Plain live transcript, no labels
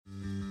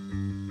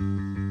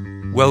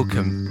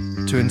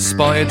Welcome to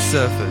Inspired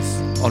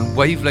Surfers on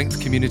Wavelength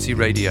Community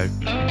Radio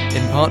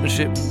in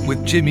partnership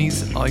with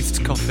Jimmy's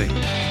Iced Coffee.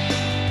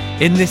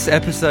 In this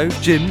episode,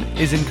 Jim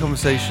is in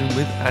conversation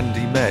with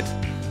Andy Med,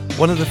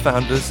 one of the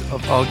founders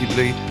of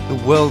arguably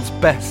the world's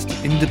best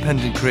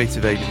independent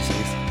creative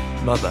agencies,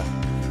 Mother,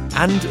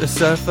 and a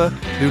surfer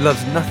who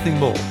loves nothing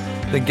more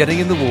than getting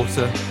in the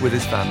water with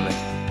his family.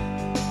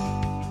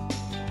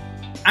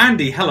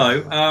 Andy,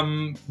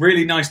 hello.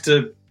 Really nice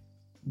to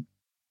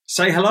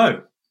say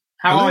hello.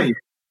 How are you?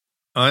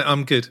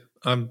 I'm good.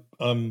 I'm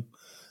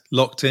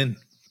locked in.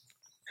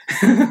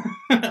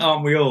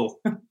 Aren't we all?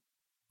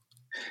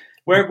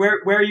 Where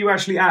are you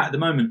actually at the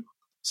moment?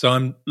 So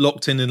I'm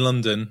locked in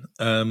London,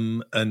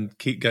 and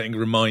keep getting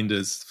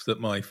reminders that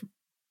my,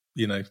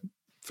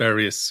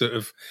 various sort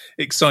of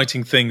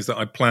exciting things that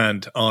I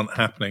planned aren't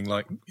happening,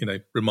 like,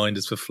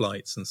 reminders for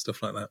flights and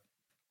stuff like that.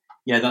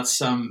 Yeah,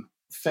 that's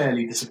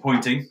fairly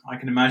disappointing, I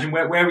can imagine.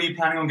 Where were you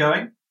planning on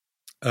going?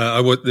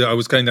 I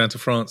was going down to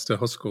France to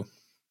Hossegor.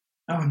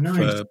 Oh,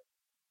 nice.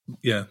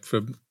 For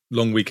a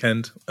long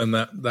weekend, and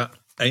that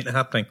ain't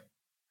happening.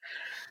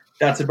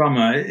 That's a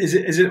bummer. Is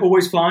it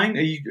always flying?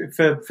 Are you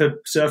for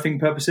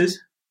surfing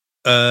purposes?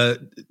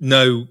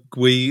 No,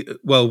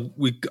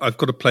 I've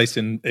got a place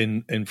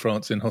in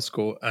France in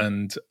Hossegor,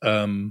 and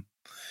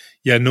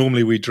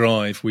normally we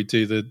drive. We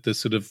do the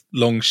sort of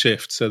long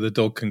shift, so the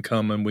dog can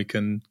come and we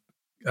can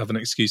have an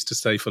excuse to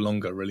stay for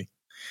longer. Really,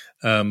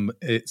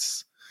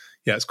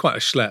 it's quite a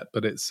schlep,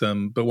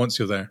 but once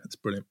you're there, it's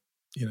brilliant.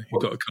 You've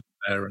got to come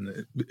there,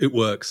 and it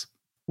works.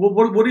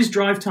 What is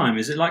drive time?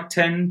 Is it like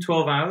 10,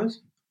 12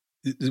 hours?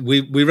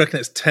 We reckon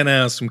it's 10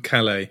 hours from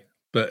Calais,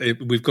 but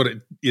we've got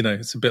it.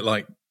 It's a bit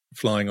like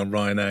flying on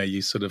Ryanair.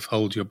 You sort of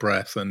hold your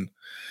breath and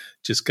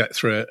just get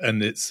through it,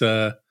 and it's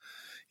 10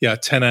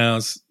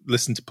 hours.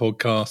 Listen to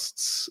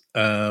podcasts.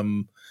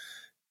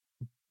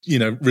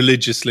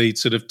 Religiously,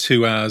 sort of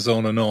 2 hours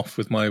on and off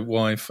with my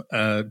wife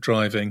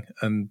driving,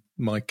 and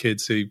my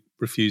kids who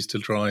refuse to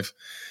drive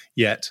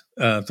yet.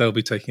 They'll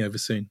be taking over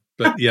soon.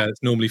 But yeah,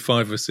 it's normally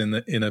five of us in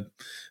a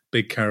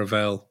big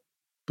caravel,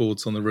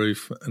 boards on the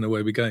roof, and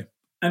away we go.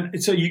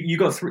 And so you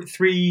got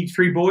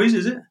three boys,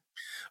 is it?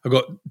 I've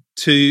got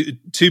two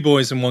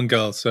boys and one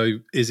girl. So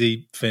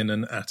Izzy, Finn,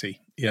 and Atty.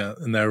 Yeah,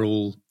 and they're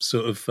all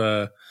sort of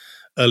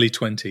early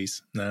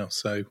 20s now.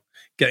 So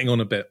getting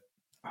on a bit.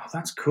 Oh,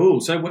 that's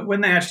cool. So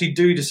when they actually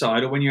do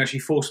decide, or when you actually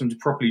force them to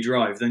properly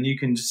drive, then you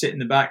can sit in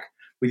the back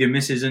with your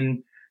missus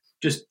and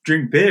just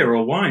drink beer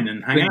or wine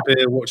and hang out. Drink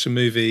beer, watch a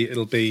movie.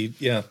 It'll be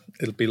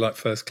like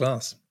first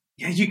class.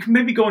 Yeah, you can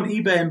maybe go on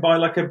eBay and buy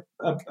like a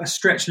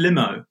stretch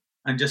limo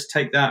and just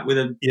take that with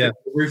a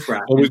roof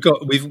rack. Well,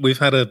 we've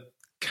had a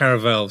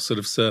caravel sort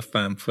of surf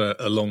van for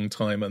a long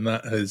time, and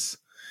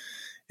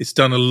it's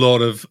done a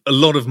lot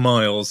of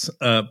miles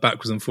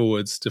backwards and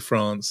forwards to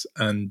France,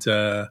 and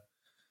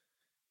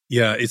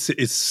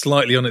it's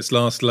slightly on its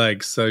last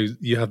legs. So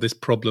you have this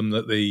problem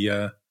that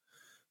the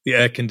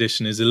air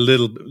condition is a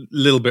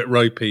little bit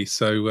ropey.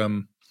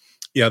 So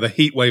the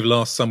heat wave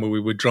last summer, we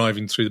were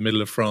driving through the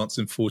middle of France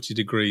in 40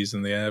 degrees,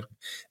 and the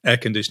air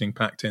conditioning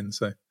packed in.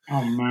 So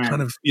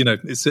kind of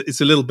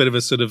it's a little bit of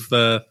a sort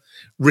of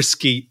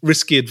risky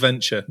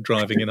adventure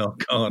driving in our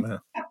car now.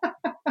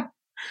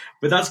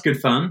 But that's good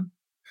fun.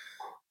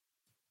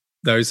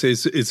 No,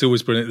 it's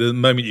always brilliant. The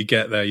moment you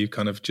get there, you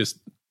kind of just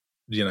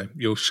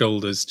your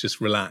shoulders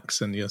just relax,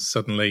 and you're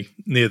suddenly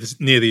near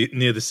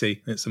the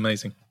sea. It's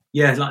amazing.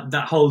 Yeah, like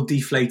that whole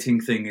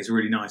deflating thing is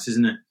really nice,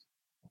 isn't it?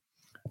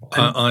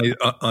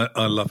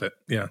 I love it.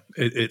 Yeah,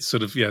 it's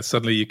sort of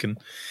suddenly you can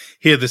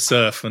hear the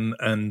surf, and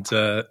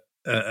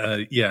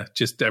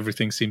just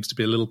everything seems to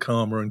be a little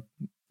calmer and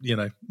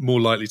more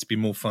likely to be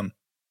more fun.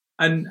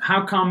 And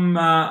how come?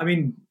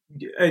 In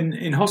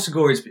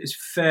Hossegor it's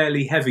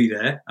fairly heavy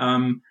there.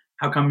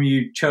 How come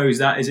you chose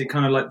that? Is it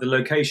kind of like the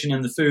location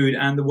and the food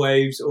and the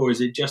waves, or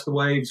is it just the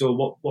waves,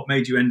 or what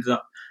made you end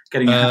up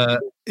getting it?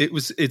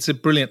 It's a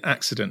brilliant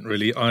accident,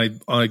 really.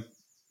 I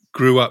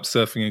grew up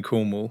surfing in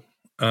Cornwall,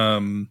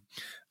 and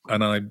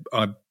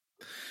I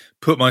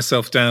put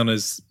myself down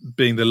as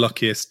being the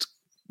luckiest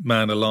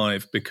man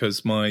alive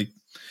because my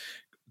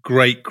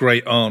great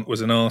aunt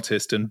was an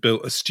artist and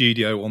built a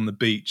studio on the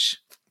beach,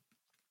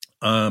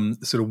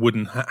 sort of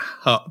wooden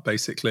hut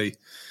basically.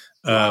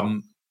 Wow.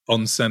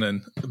 On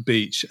Sennen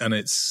Beach, and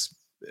it's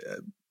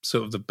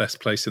sort of the best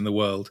place in the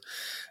world.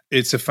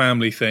 It's a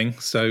family thing,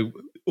 so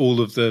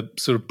all of the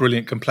sort of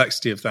brilliant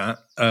complexity of that.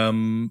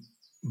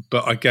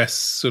 But I guess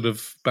sort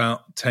of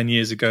about 10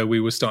 years ago,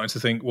 we were starting to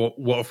think,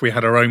 what if we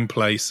had our own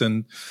place?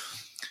 And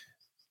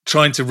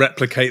trying to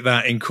replicate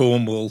that in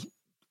Cornwall,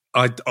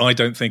 I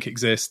don't think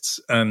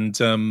exists, and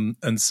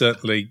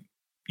certainly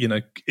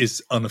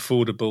is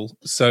unaffordable.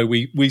 So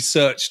we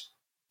searched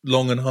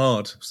long and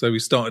hard. So we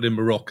started in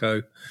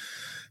Morocco.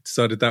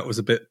 Decided that was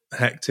a bit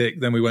hectic.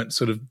 Then we went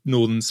sort of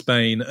northern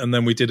Spain, and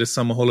then we did a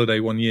summer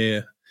holiday one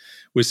year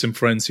with some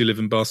friends who live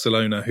in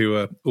Barcelona who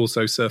are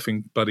also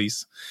surfing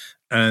buddies,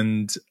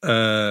 and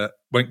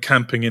went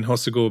camping in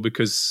Hossegor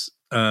because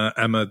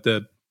Emma,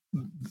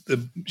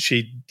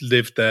 she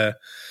lived there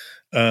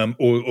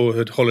or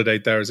had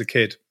holidayed there as a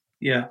kid.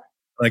 Yeah.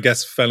 I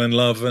guess fell in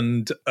love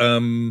with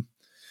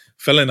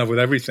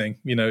everything.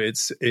 You know,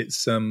 it's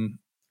an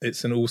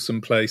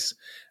awesome place,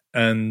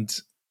 and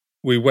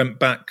we went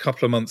back a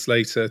couple of months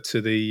later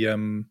to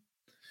the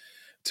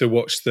to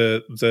watch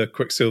the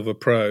Quicksilver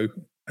Pro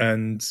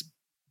and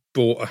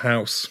bought a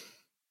house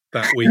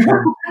that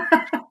weekend.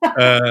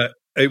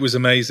 It was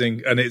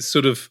amazing, and it's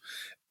sort of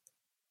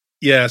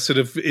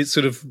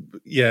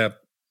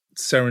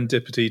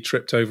serendipity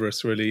tripped over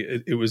us.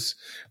 Really, it was,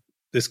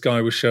 this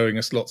guy was showing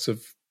us lots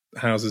of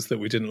houses that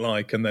we didn't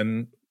like, and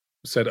then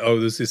said, "Oh,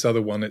 there's this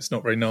other one. It's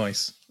not very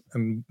nice,"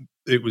 and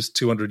it was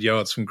 200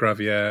 yards from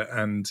Gravière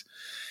and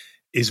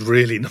is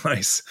really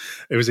nice.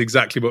 It was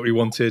exactly what we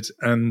wanted,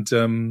 and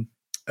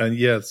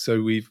yeah,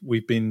 so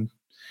we've been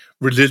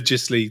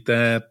religiously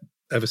there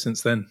ever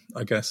since then,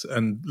 I guess,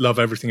 and love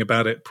everything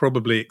about it,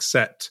 probably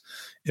except,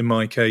 in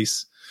my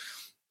case,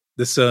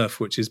 the surf,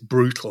 which is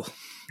brutal,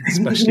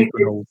 especially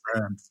for an old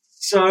man.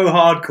 So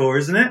hardcore,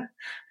 isn't it?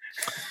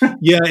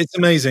 Yeah, it's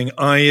amazing.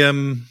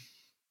 I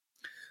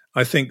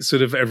think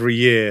sort of every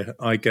year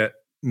I get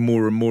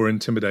more and more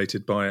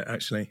intimidated by it,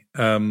 actually.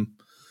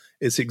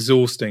 It's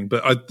exhausting,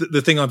 but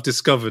the thing I've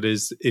discovered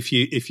is if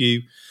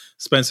you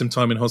spend some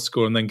time in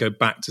Hossegor and then go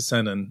back to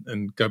Seinen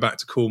and go back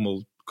to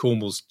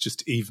Cornwall's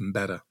just even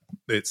better.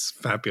 It's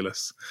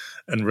fabulous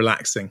and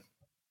relaxing.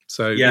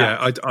 So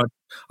yeah,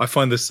 I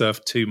find the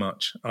surf too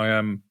much. I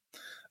am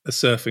a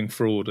surfing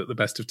fraud at the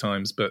best of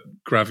times, but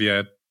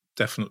Gravière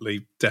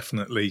definitely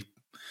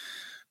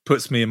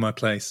puts me in my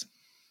place.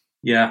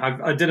 Yeah,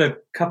 I did a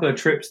couple of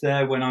trips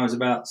there when I was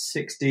about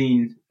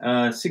 16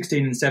 and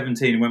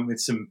 17. Went with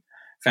some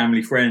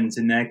family friends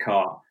in their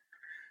car.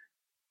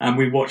 And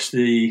we watched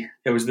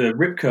there was the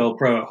Rip Curl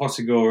Pro at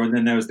Hossegor, and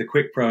then there was the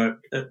Quick Pro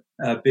at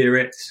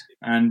Biarritz.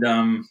 And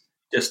I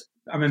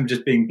remember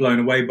just being blown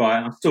away by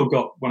it. I've still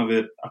got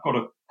I've got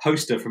a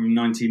poster from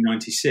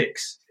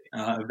 1996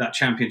 of that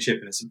championship.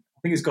 And I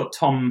think it's got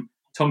Tom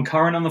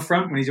Curran on the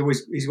front when he's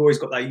always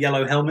got that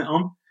yellow helmet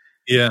on.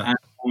 Yeah.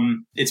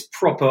 And it's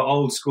proper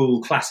old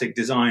school classic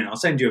design. I'll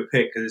send you a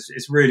pic because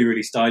it's really,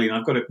 really stylish. And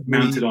I've got it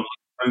mounted on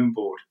my foam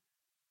board.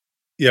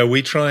 Yeah,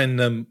 we try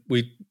and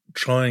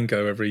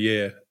go every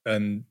year,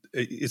 and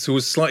it's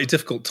always slightly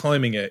difficult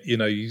timing it. You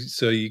know,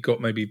 so you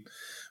got maybe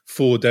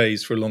 4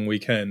 days for a long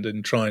weekend,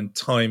 and try and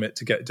time it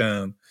to get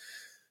down.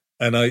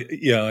 And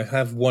I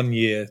have 1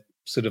 year,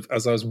 sort of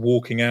as I was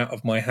walking out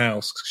of my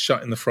house,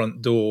 shutting the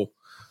front door,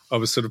 I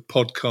was sort of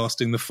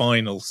podcasting the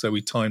final, so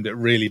we timed it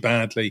really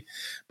badly.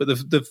 But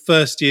the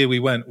first year we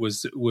went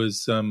was it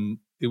was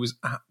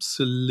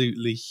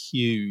absolutely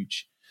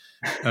huge,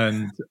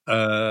 and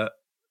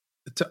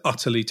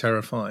utterly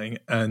terrifying.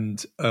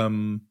 And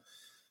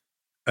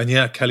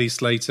yeah, Kelly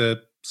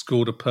Slater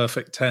scored a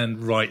perfect 10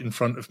 right in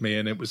front of me,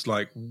 and it was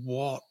like,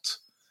 what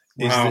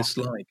is this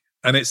like?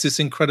 And it's this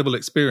incredible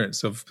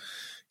experience of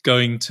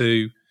going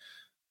to,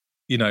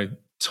 you know,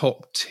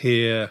 top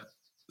tier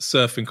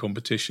surfing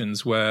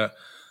competitions where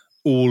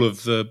all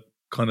of the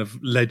kind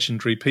of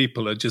legendary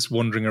people are just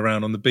wandering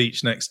around on the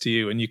beach next to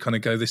you, and you kind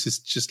of go, this is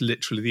just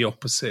literally the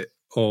opposite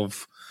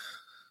of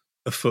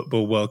a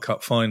football World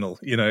Cup final.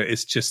 You know,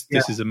 it's just,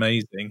 this is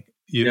amazing.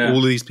 All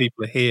of these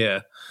people are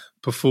here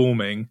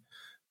performing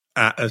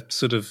at a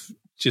sort of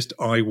just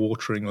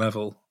eye-watering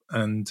level,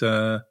 and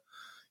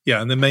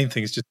and the main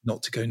thing is just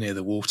not to go near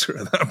the water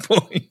at that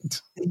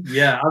point.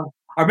 Yeah,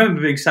 I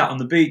remember being sat on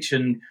the beach,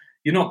 and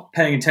you're not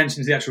paying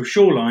attention to the actual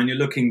shoreline. You're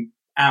looking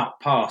out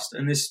past,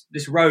 and this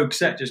rogue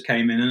set just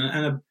came in,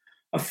 and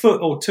a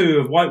foot or two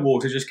of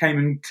whitewater just came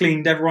and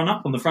cleaned everyone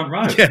up on the front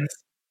row.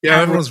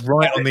 Yeah, everyone's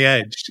right on the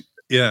edge.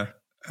 Yeah,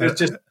 it's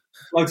just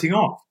floating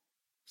off.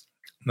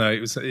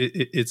 No,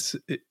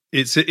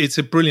 it's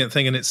a brilliant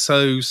thing, and it's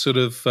so sort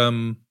of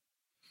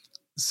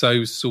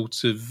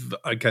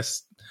I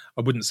guess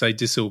I wouldn't say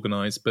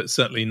disorganized, but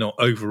certainly not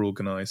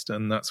over-organized,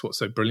 and that's what's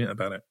so brilliant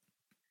about it.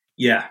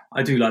 Yeah,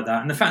 I do like that.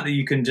 And the fact that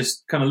you can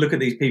just kind of look at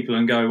these people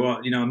and go, well,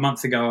 you know, a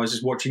month ago I was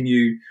just watching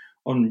you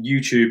on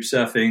YouTube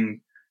surfing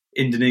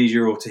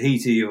Indonesia or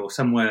Tahiti or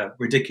somewhere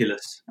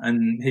ridiculous,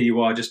 and here you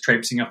are just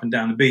traipsing up and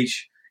down the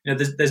beach. You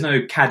know, there's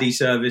no caddy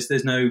service,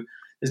 there's no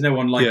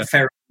one like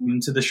ferrying them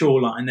to the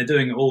shoreline. They're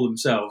doing it all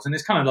themselves, and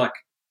it's kind of like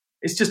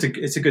it's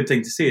a good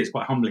thing to see. It's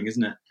quite humbling,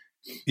 isn't it?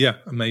 Yeah,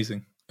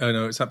 amazing. Oh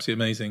no, it's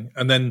absolutely amazing.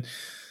 And then,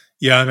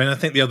 I mean, I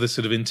think the other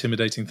sort of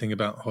intimidating thing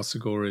about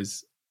Hossegor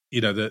is, you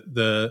know,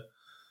 the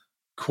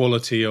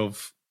quality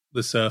of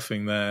the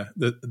surfing there,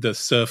 the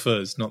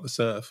surfers, not the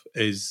surf,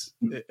 is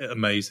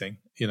amazing.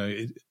 You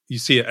know, you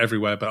see it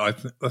everywhere, but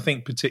I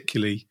think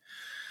particularly,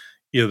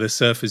 you know, the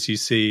surfers you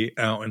see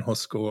out in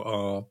Hossegor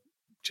are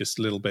just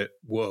a little bit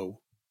whoa.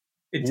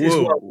 It's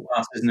world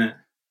class, isn't it?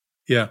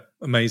 Yeah,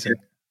 amazing.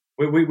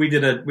 We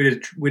did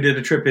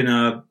a trip in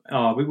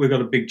we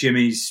got a big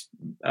Jimmy's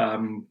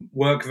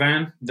work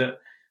van that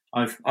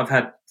I've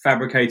had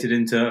fabricated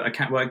into a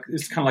camp. Well,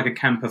 it's kind of like a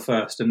camper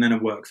first and then a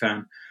work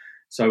van.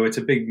 So it's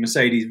a big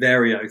Mercedes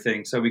Vario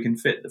thing, so we can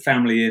fit the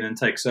family in and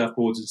take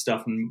surfboards and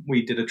stuff. And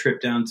we did a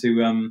trip down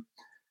to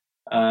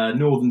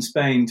northern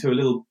Spain to a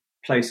little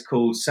place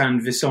called San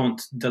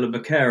Vicente de la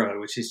Vaquera,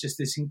 which is just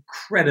this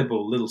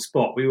incredible little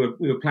spot. We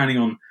were planning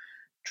on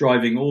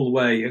driving all the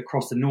way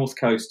across the north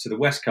coast to the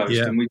west coast,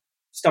 and we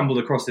stumbled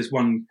across this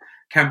one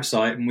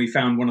campsite, and we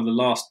found one of the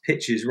last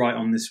pitches right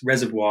on this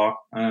reservoir.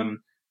 And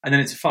then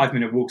it's a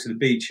 5-minute walk to the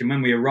beach. And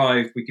when we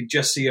arrived, we could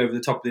just see over the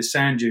top of this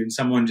sand dune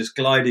someone just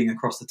gliding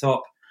across the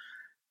top.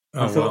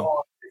 I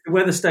thought, if the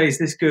weather stays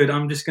this good,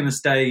 I'm just going to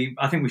stay.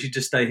 I think we should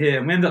just stay here.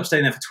 And we ended up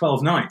staying there for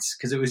 12 nights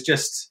because it was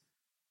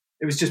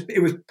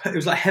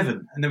like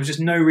heaven, and there was just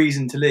no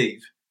reason to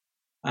leave.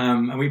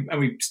 And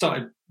we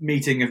started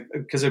meeting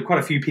because quite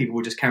a few people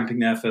were just camping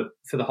there for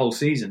the whole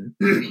season.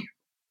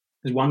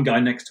 There's one guy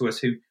next to us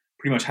who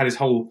pretty much had his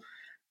whole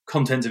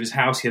contents of his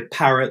house. He had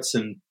parrots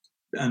and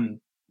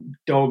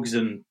dogs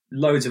and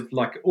loads of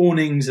like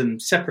awnings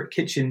and separate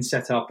kitchens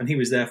set up, and he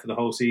was there for the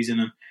whole season.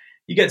 And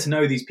you get to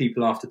know these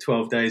people after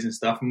 12 days and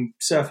stuff. And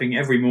surfing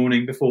every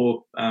morning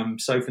before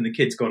Soph and the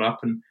kids got up,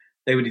 and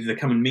they would either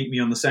come and meet me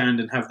on the sand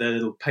and have their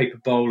little paper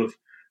bowl of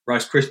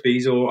Rice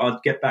Krispies, or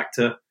I'd get back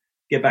to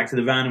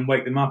the van and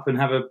wake them up and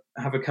have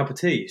a cup of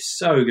tea.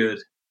 So good.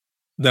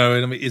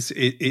 No, I mean it's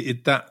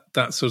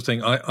that sort of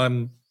thing.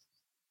 I'm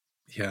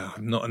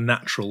not a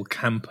natural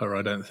camper,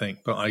 I don't think,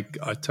 but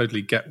I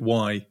totally get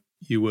why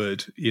you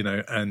would,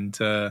 and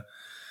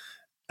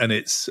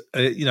it's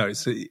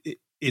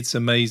it's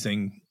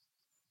amazing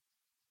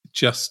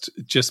just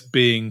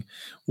being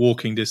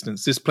walking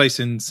distance. This place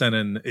in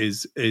Senan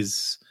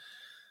is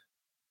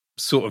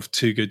sort of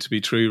too good to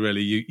be true,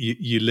 really.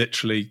 You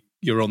literally,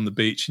 you're on the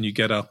beach and you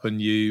get up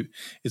and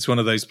it's one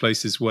of those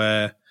places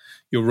where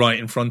you're right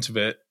in front of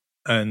it,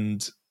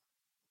 and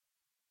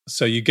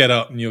so you get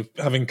up and you're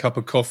having a cup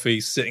of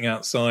coffee, sitting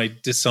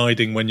outside,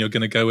 deciding when you're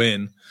going to go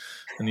in,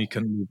 and you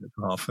can leave it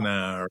for half an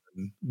hour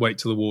and wait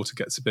till the water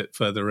gets a bit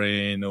further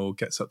in or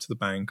gets up to the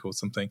bank or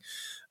something.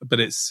 But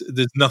there's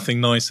nothing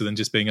nicer than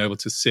just being able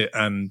to sit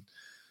and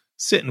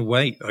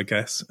wait, I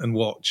guess, and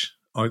watch.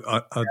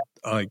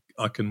 I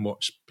can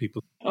watch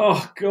people.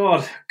 Oh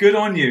God, good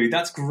on you.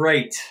 That's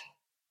great.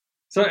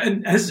 So,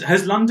 and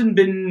has London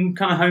been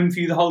kind of home for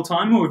you the whole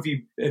time, or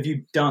have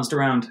you danced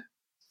around?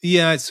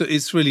 Yeah,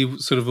 it's really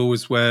sort of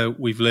always where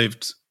we've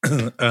lived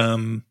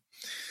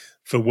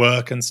for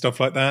work and stuff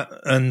like that.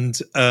 And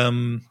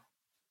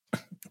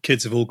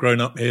kids have all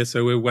grown up here,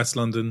 so we're West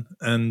London,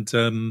 and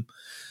I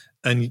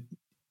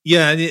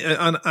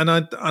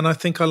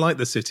think I like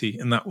the city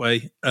in that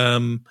way.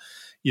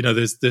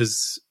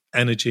 There's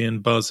energy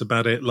and buzz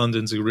about it.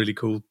 London's a really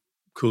cool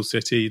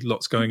city,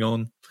 lots going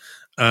on.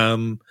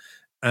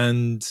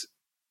 And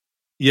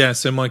yeah,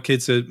 so my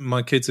kids are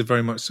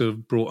very much sort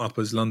of brought up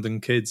as London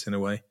kids in a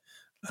way,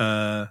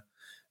 and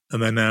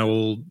they're now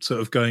all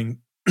sort of going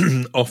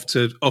off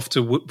to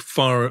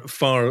far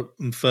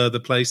and further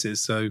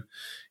places. So,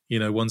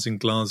 one's in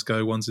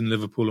Glasgow, one's in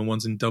Liverpool, and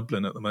one's in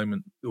Dublin at the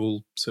moment,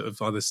 all sort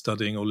of either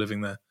studying or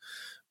living there.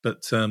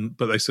 But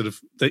they sort of,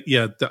 I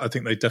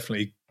think they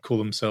definitely call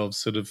themselves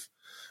sort of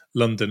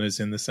Londoners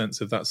in the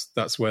sense of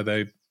that's where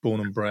they're born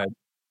and bred.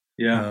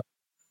 Yeah.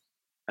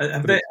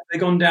 Have they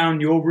gone down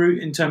your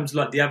route in terms of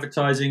like the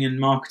advertising and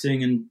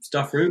marketing and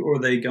stuff route, or are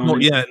they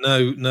going?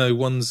 No.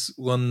 One's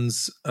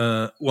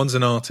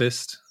an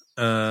artist.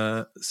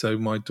 So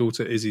my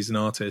daughter Izzy's an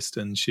artist,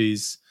 and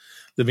she's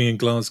living in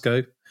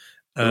Glasgow,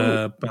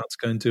 about to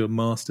go and do a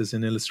master's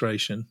in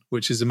illustration,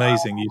 which is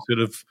amazing. Wow. You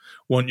sort of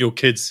want your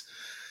kids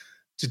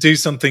to do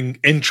something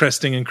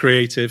interesting and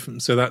creative,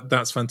 so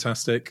that's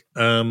fantastic.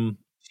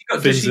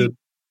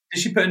 Does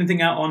she put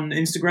anything out on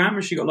Instagram, or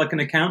has she got like an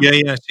account?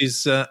 Yeah.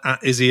 She's at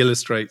Izzy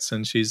Illustrates,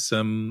 and she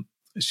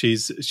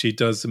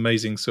does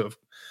amazing sort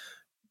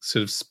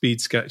of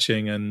speed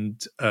sketching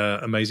and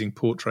amazing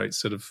portraits,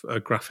 sort of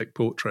graphic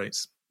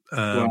portraits.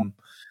 Wow.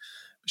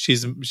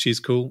 She's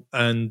cool,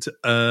 and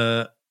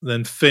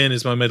then Finn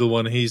is my middle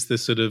one. He's the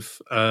sort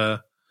of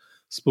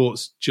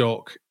sports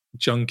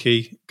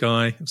junkie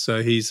guy.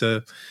 So he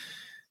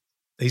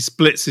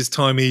splits his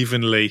time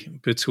evenly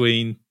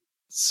between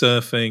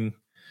surfing,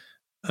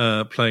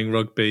 playing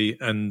rugby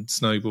and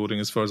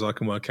snowboarding, as far as I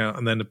can work out.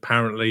 And then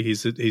apparently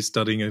he's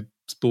studying a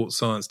sports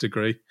science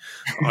degree.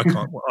 I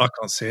can't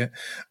see it.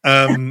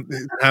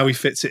 How he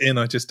fits it in,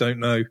 I just don't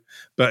know.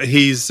 But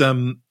he's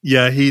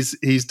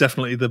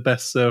definitely the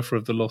best surfer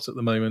of the lot at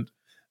the moment.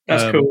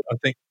 That's cool. I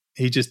think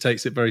he just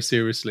takes it very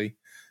seriously.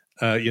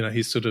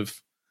 He's sort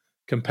of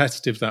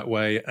competitive that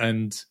way,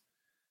 and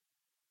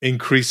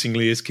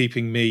increasingly is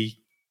keeping me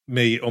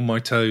on my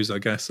toes, I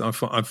guess. I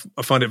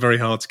find it very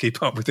hard to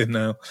keep up with him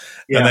now.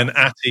 Yeah. And then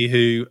Atty,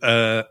 who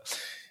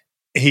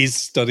he's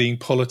studying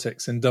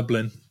politics in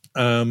Dublin.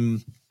 Wow.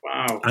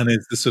 And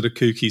is the sort of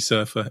kooky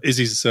surfer.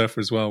 Izzy's a surfer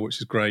as well,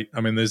 which is great.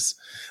 I mean,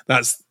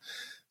 that's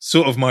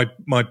sort of my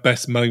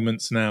best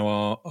moments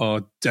now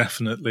are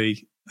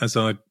definitely as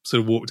I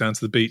sort of walk down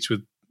to the beach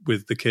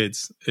with the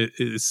kids.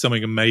 It's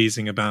something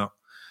amazing about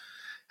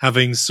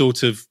having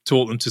sort of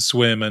taught them to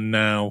swim, and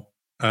now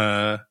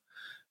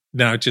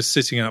just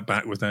sitting out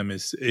back with them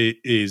is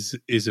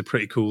a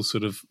pretty cool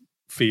sort of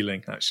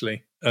feeling,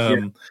 actually.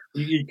 And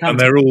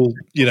they're all,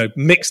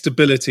 mixed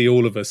ability.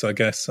 All of us, I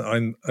guess.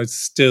 I'm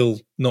still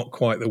not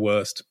quite the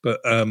worst, but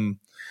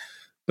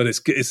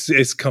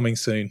it's coming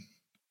soon.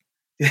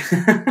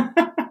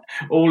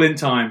 All in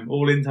time.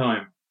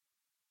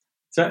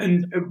 So,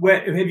 and where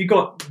have you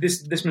got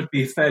this? This must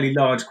be a fairly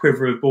large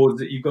quiver of boards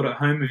that you've got at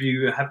home. Have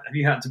you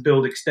had to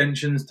build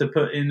extensions to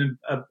put in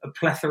a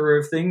plethora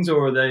of things,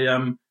 or are they?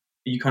 Are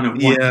you kind of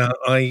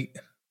I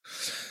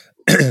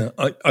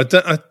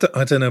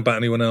don't know about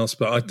anyone else,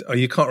 but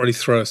you can't really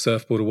throw a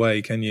surfboard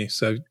away, can you?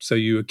 So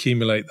you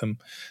accumulate them.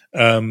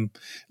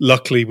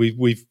 Luckily,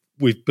 we've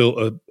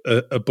built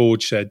a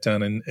board shed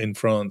down in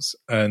France,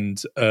 and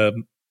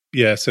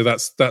so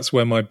that's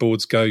where my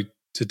boards go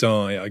to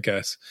die, I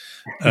guess.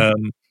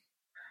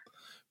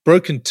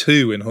 Broken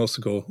 2 in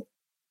Hossegor.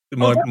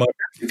 My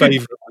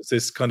favourite was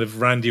this kind of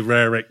Randy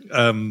Rarick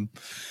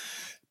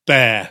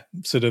bear,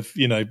 sort of,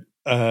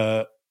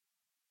 I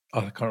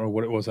can't remember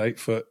what it was,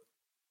 8'6"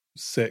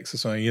 or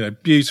something.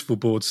 Beautiful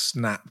board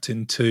snapped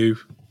in 2.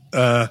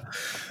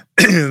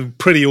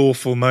 Pretty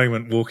awful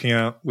moment walking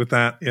out with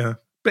that. Yeah,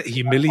 bit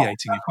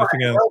humiliating if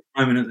nothing else.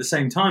 Moment at the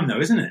same time, though,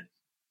 isn't it?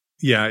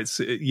 Yeah,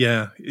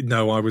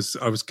 No, I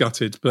was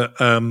gutted, but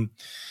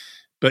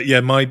yeah,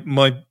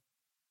 my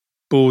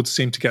boards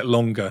seem to get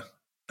longer,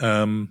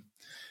 and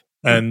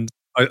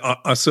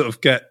I sort of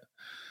get,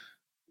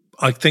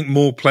 I think,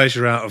 more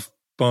pleasure out of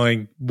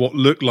buying what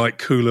look like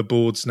cooler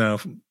boards now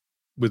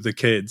with the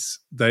kids.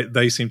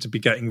 They seem to be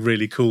getting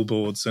really cool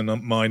boards, and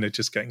mine are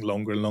just getting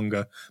longer and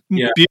longer.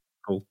 Yeah.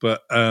 Beautiful,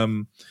 but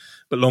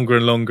longer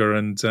and longer,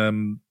 and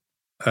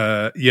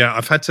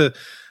I've had to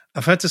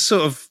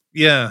sort of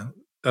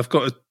I've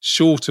got a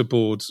shorter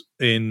board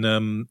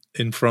in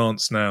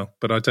France now,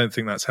 but I don't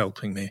think that's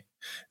helping me.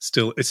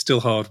 It's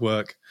still hard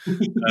work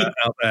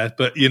out there.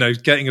 But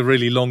getting a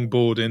really long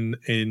board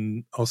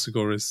in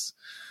Hossegor is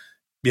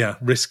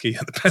risky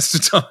at the best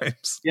of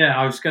times. Yeah,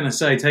 I was going to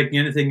say taking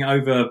anything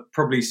over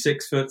probably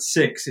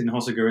 6'6" in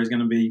Hossegor is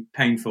going to be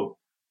painful.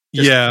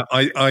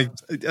 I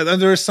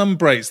there are some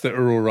breaks that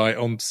are all right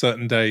on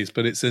certain days,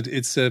 but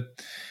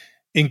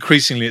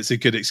increasingly, it's a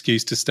good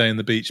excuse to stay in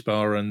the beach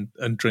bar and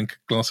drink a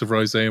glass of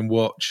rosé and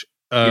watch.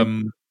 Rock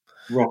and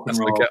as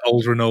roll. I get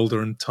older and older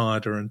and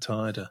tireder and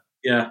tireder.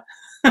 Yeah.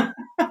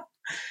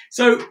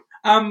 So,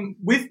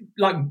 with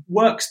like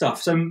work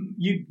stuff, so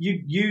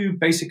you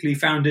basically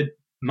founded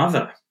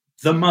Mother,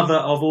 the mother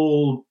of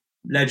all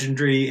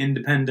legendary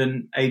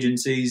independent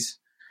agencies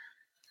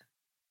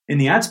in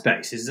the ad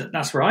space.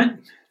 That's right?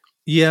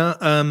 Yeah,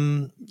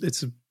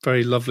 it's a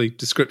very lovely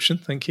description.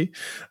 Thank you.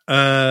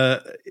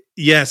 So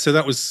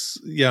that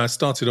was, I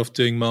started off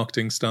doing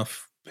marketing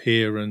stuff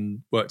here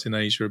and worked in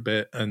Asia a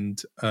bit.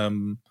 And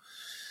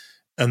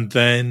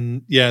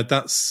then,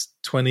 that's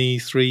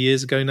 23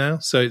 years ago now.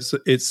 So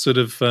it's sort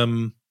of,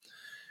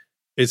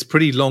 it's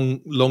pretty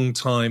long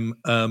time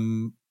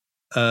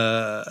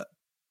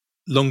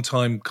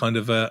kind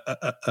of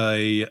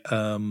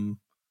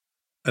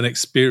an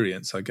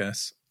experience, I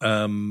guess.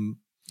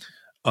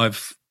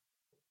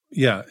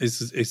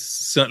 It's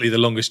certainly the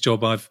longest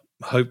job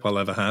hope I'll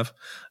ever have.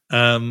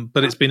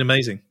 But it's been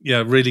amazing.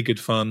 Yeah, really good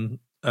fun.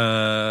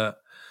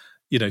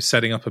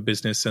 Setting up a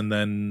business and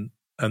then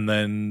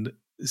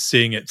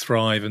seeing it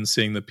thrive and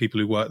seeing the people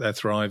who work there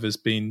thrive has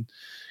been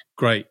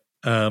great.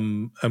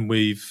 And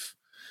we've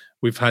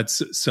had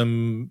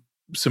some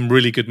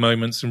really good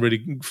moments and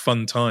really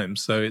fun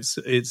times. So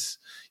it's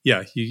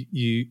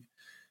you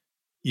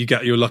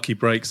get your lucky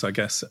breaks, I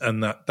guess,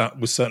 and that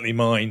was certainly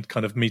mine.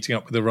 Kind of meeting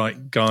up with the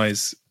right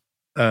guys.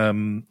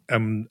 And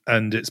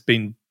it's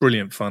been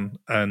brilliant fun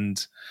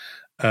and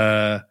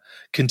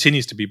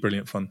continues to be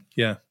brilliant fun.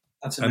 Yeah,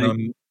 that's amazing.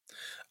 And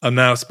I'm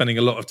now spending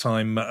a lot of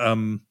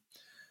time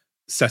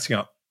setting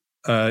up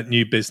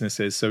new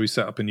businesses. So we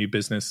set up a new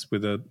business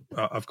with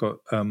I've got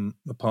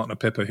a partner,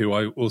 Pippa, who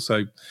I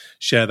also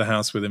share the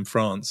house with in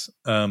France.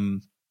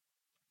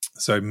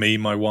 So me,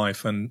 my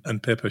wife, and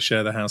Pippa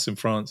share the house in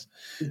France.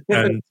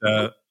 And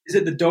is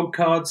it the Dog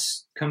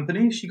Cards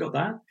company? Has she got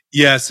that?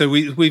 Yeah, so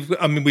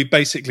we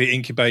basically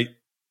incubate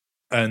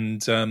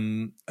and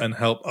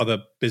help other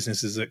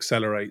businesses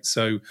accelerate.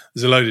 So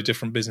there's a load of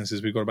different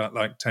businesses. We've got about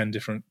like 10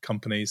 different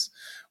companies,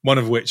 one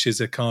of which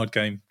is a card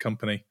game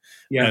company.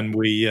 Yeah. And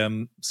we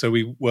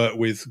work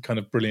with kind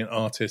of brilliant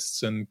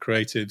artists and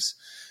creatives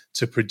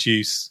to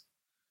produce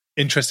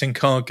interesting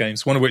card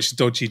games, one of which is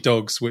Dodgy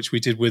Dogs, which we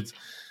did with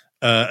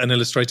an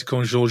illustrator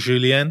called Georges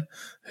Julien,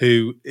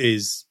 who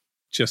is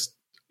just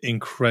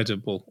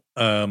incredible.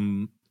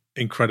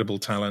 Incredible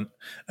talent,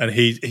 and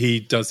he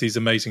does these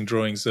amazing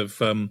drawings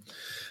of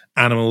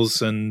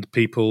animals and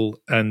people,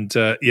 and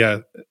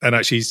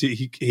actually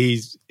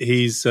he's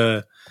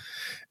done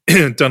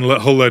a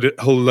whole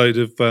load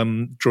of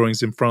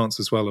drawings in France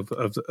as well of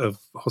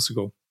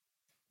Hossegor,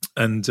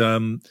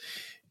 and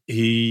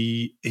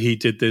he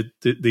did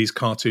these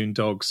cartoon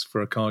dogs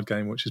for a card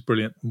game, which is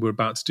brilliant. We're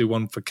about to do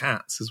one for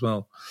cats as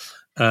well.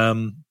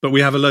 But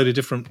we have a load of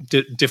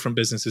different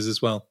businesses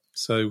as well.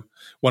 So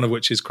one of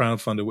which is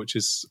Crowdfunder, which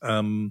is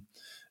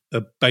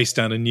are based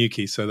down in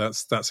Newquay, so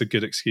that's a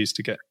good excuse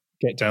to get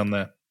down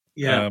there.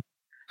 Yeah,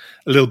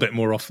 a little bit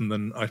more often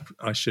than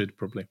I should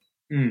probably.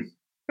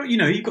 But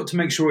you've got to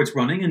make sure it's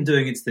running and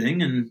doing its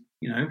thing, and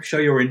show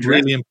your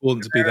interest. Really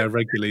important to be there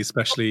regularly,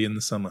 especially in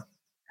the summer.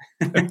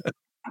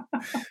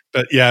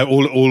 But yeah,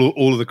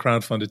 all of the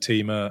crowdfunded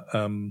team are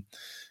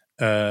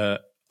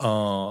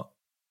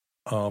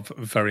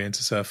very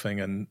into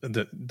surfing, and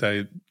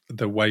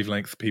the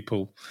Wavelength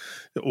people,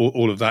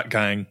 all of that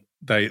gang,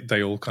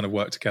 they all kind of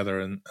work together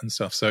and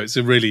stuff. So it's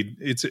a really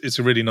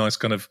nice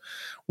kind of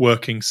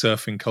working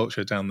surfing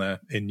culture down there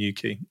in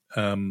Newquay.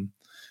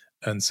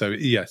 And so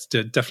yeah, it's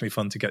definitely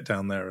fun to get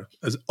down there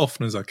as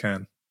often as I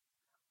can.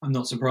 I'm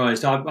not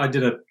surprised. I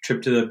did a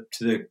trip to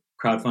the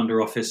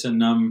crowdfunder office,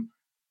 and I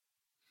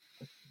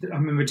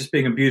remember just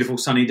being a beautiful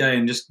sunny day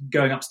and just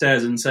going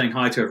upstairs and saying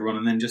hi to everyone,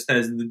 and then just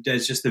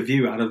there's just the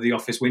view out of the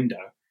office window,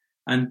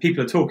 and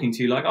people are talking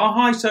to you like, "Oh,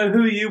 hi, so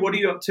who are you? What are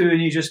you up to?"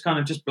 And you just kind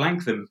of just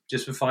blank them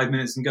just for 5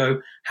 minutes and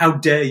go, "How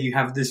dare you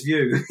have this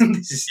view?"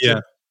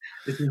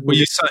 Well,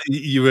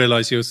 you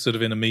realise you're sort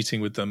of in a meeting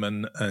with them,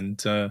 and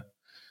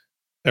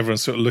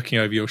everyone's sort of looking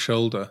over your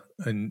shoulder,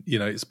 and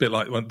it's a bit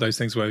like one of those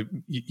things where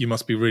you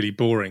must be really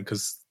boring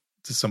because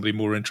there's somebody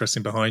more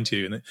interesting behind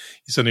you, and you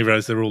suddenly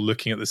realise they're all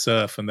looking at the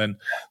surf, and then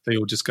they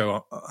all just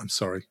go, "Oh, I'm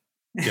sorry,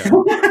 yeah,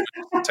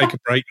 take a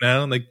break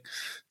now," and they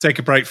take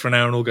a break for an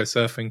hour and all go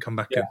surfing, come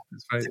back in.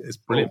 It's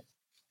brilliant.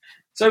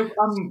 So,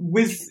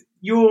 with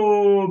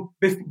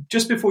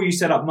just before you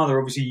set up Mother,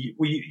 obviously,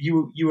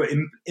 you were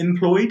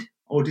employed,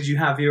 or did you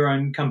have your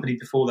own company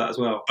before that as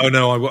well? Oh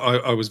no,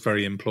 I was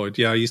very employed.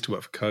 Yeah, I used to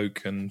work for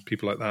Coke and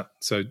people like that.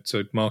 So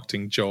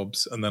marketing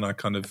jobs, and then I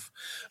kind of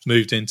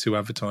moved into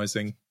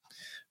advertising.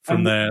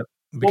 From there,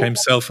 became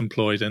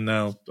self-employed, and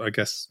now I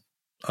guess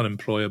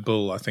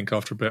unemployable. I think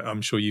after a bit,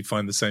 I'm sure you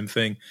find the same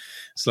thing.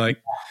 It's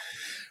like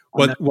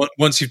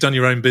once you've done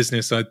your own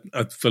business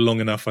for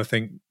long enough, I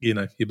think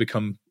you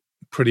become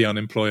pretty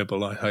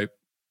unemployable. I hope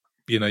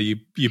you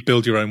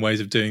build your own ways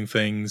of doing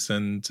things,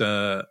 and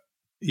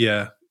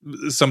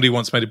somebody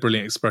once made a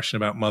brilliant expression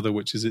about Mother,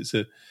 which is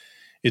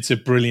it's a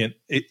brilliant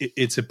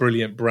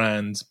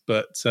brand,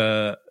 but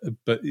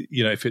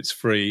if it's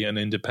free and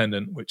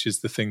independent, which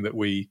is the thing that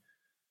we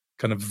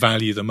kind of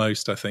value the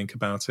most, I think,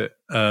 about it,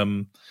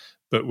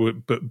 but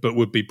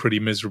would be pretty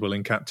miserable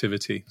in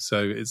captivity.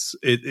 So it's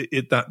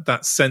that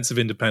sense of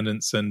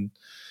independence and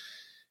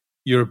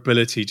your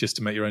ability just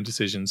to make your own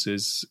decisions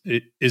is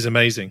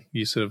amazing.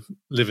 You sort of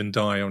live and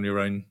die on your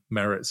own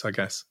merits, I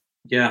guess.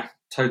 Yeah,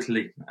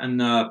 totally.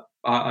 And I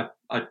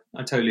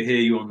totally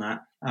hear you on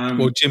that.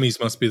 Well, Jimmy's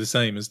must be the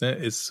same, isn't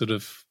it? It's sort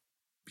of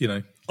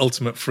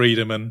ultimate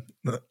freedom, and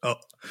that's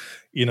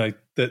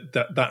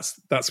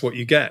what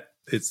you get.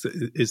 It's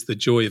the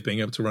joy of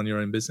being able to run your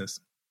own business.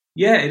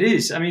 Yeah, it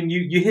is. I mean,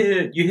 you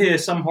hear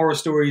some horror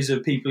stories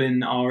of people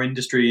in our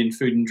industry in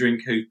food and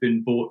drink who've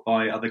been bought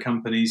by other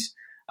companies,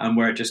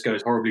 where it just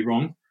goes horribly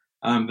wrong.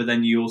 But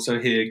then you also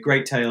hear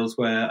great tales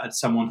where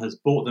someone has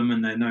bought them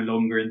and they're no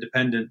longer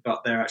independent,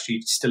 but they're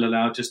actually still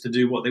allowed just to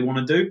do what they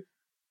want to do,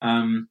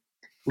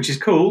 which is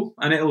cool.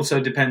 And it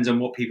also depends on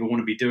what people want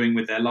to be doing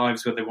with their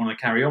lives, whether they want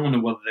to carry on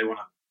or whether they want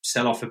to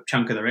sell off a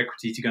chunk of their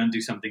equity to go and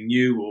do something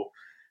new or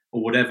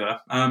whatever.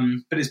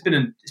 But it's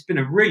been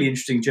a really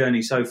interesting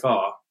journey so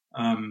far.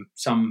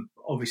 Some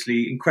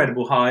obviously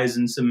incredible highs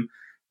and some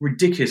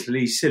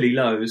ridiculously silly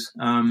lows.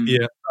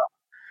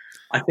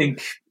 I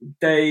think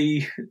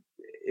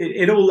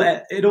it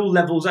all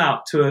levels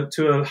out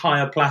to a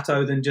higher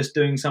plateau than just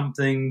doing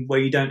something where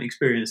you don't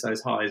experience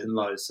those highs and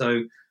lows.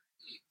 So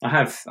I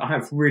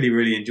have really,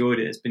 really enjoyed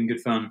it. It's been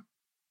good fun.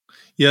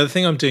 Yeah, the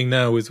thing I'm doing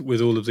now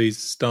with all of these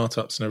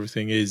startups and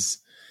everything is,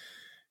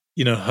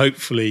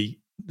 hopefully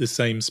the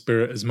same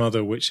spirit as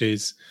Mother, which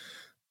is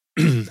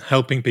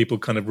helping people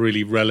kind of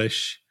really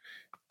relish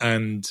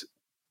and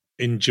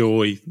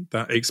enjoy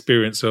that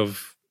experience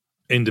of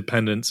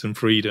independence and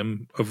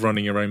freedom of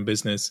running your own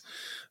business,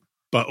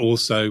 but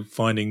also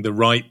finding the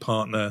right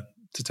partner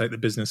to take the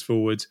business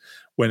forward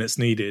when it's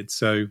needed.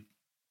 So,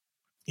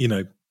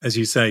 as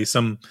you say,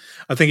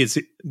 I think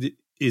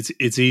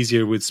it's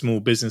easier with small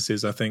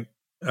businesses, I think,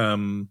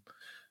 to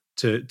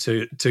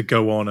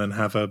go on and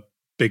have a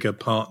bigger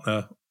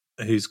partner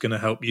who's going to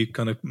help you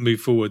kind of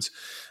move forwards.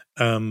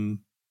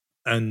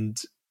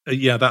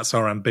 That's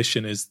our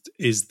ambition is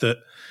that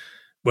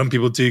when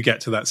people do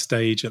get to that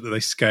stage that they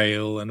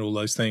scale and all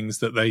those things,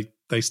 that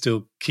they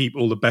still keep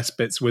all the best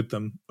bits with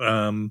them,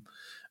 and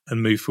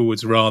move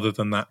forwards, rather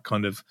than that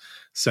kind of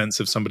sense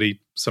of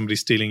somebody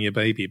stealing your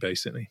baby,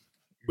 basically,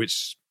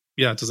 which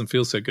doesn't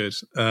feel so good,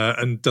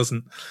 and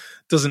doesn't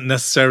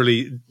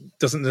necessarily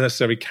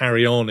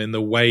carry on in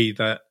the way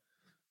that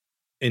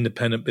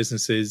independent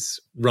businesses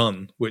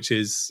run, which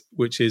is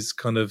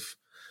kind of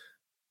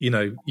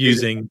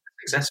using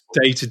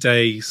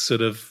day-to-day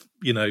sort of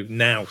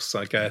nous,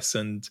 I guess,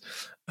 and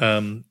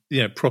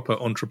proper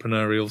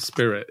entrepreneurial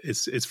spirit.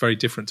 It's very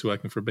different to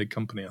working for a big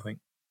company, I think.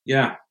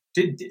 Yeah.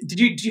 Did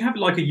you have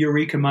like a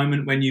eureka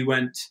moment when you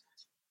went,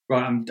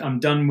 right, I'm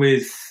done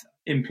with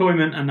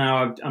employment and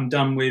now I'm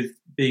done with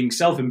being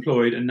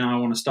self-employed and now I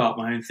want to start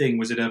my own thing?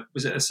 Was it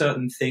a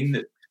certain thing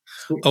that?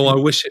 Oh, I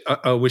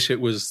wish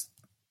it was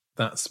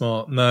that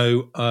smart.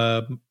 No,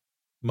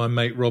 my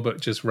mate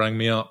Robert just rang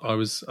me up. I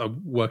was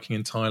working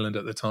in Thailand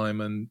at the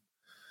time, and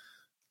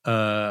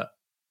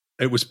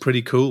it was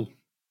pretty cool.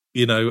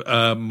 You know,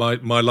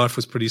 my life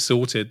was pretty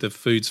sorted. The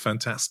food's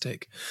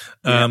fantastic,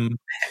 and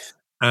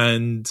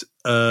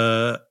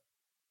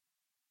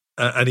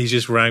he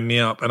just rang me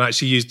up and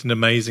actually used an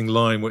amazing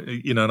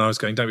line. You know, and I was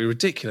going, "Don't be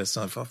ridiculous!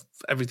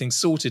 Everything's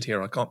sorted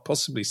here. I can't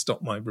possibly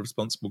stop my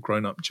responsible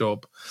grown-up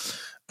job."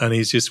 And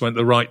he just went,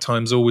 "The right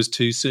time's always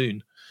too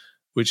soon,"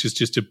 which is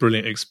just a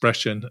brilliant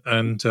expression.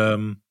 And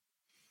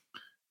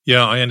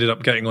I ended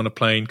up getting on a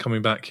plane,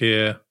 coming back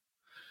here,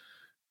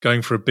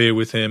 going for a beer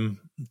with him,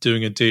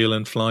 doing a deal,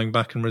 and flying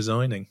back and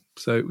resigning.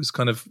 So it was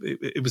kind of,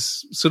 it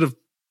was sort of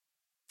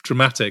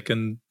dramatic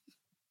and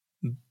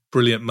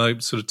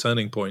brilliant sort of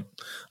turning point,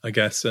 I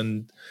guess,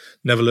 and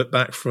never looked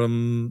back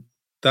from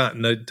that.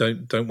 No,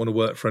 don't want to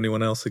work for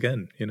anyone else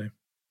again, you know.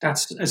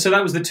 So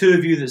that was the two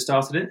of you that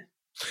started it?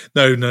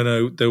 No.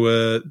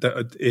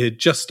 It had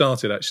just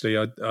started, actually.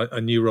 I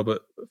knew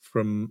Robert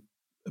from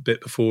a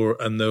bit before,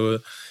 and there were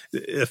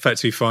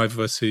effectively five of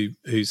us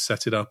who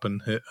set it up,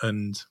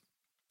 and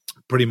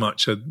pretty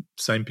much the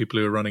same people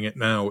who are running it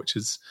now, which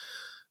is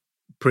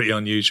pretty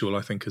unusual,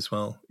 I think, as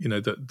well. You know,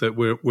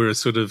 that we're a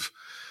sort of,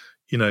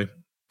 you know,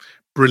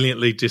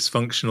 brilliantly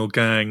dysfunctional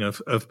gang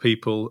of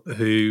people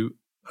who,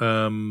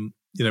 you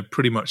know,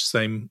 pretty much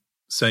same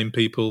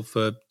people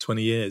for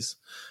 20 years.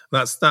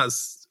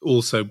 That's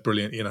also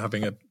brilliant. You know,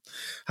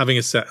 having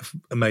a set of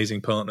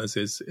amazing partners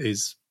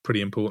is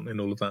pretty important in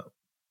all of that.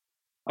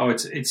 Oh,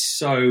 it's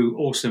so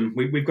awesome.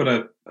 We've got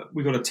a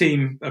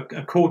team,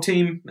 a core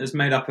team that's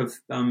made up of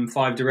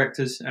 5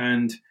 directors,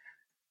 and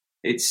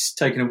it's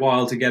taken a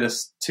while to get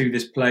us to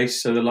this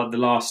place. So the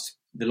last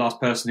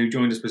person who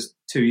joined us was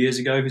 2 years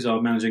ago, who's our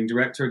managing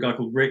director, a guy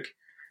called Rick.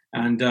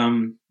 And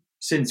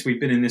since we've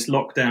been in this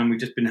lockdown, we've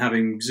just been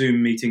having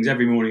Zoom meetings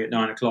every morning at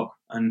 9:00,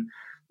 and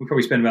we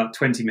probably spend about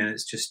 20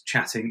 minutes just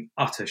chatting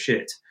utter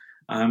shit.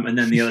 And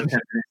then the other 10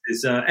 minutes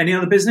is any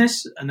other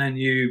business, and then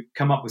you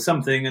come up with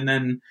something, and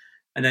then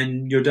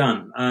you're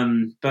done.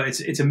 But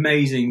it's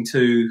amazing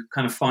to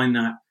kind of find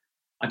that,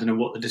 I don't know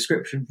what the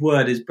description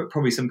word is, but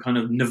probably some kind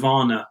of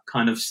nirvana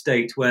kind of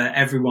state where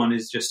everyone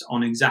is just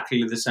on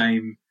exactly the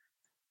same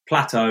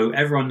plateau.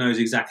 Everyone knows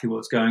exactly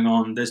what's going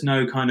on. There's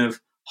no kind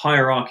of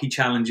hierarchy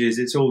challenges.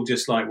 It's all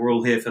just like, we're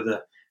all here for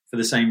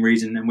the same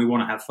reason, and we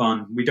want to have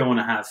fun. We don't want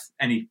to have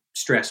any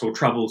stress or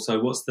trouble. So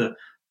what's the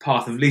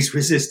path of least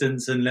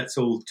resistance? And let's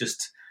all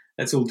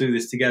do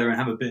this together and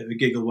have a bit of a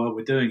giggle while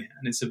we're doing it.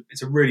 And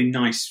it's a really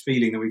nice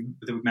feeling that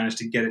we've managed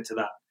to get it to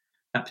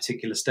that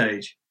particular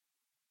stage.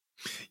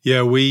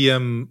 Yeah, we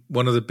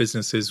one of the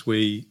businesses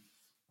we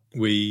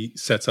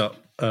set up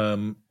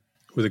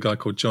with a guy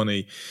called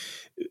Johnny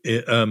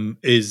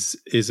is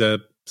a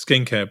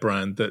skincare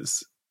brand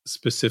that's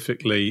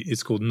specifically,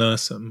 it's called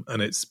Nursem,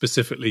 and it's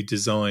specifically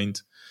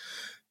designed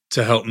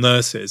to help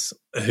nurses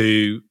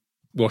who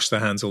wash their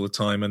hands all the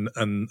time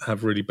and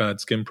have really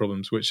bad skin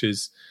problems, which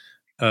is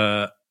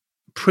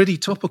pretty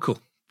topical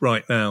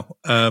right now.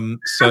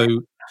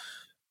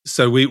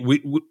 So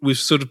we've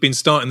sort of been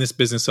starting this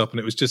business up, and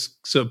it was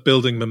just sort of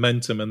building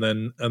momentum, and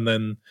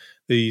then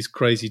these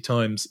crazy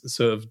times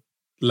sort of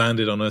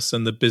landed on us,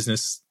 and the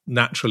business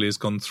naturally has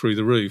gone through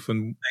the roof.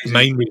 And the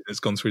main reason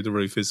it's gone through the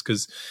roof is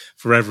because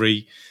for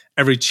every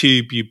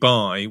tube you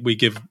buy, we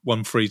give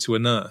one free to a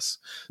nurse.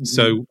 Mm-hmm.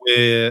 So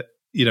we're,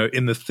 you know,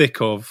 in the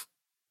thick of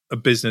a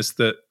business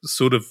that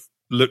sort of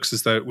looks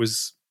as though it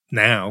was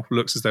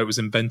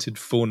invented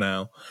for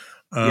now.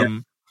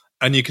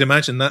 And you can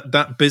imagine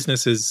that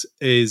business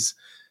is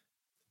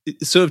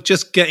sort of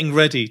just getting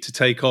ready to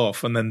take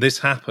off, and then this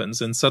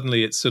happens, and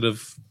suddenly it's sort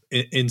of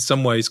in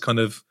some ways kind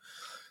of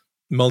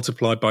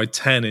multiplied by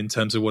 10 in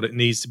terms of what it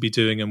needs to be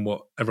doing and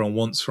what everyone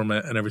wants from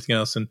it and everything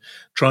else, and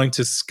trying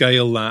to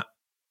scale that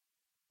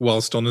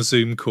whilst on a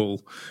Zoom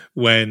call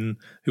when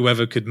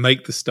whoever could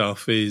make the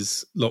stuff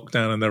is locked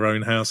down in their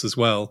own house as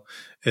well.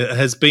 It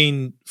has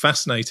been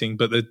fascinating,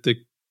 but the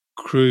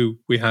crew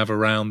we have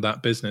around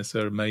that business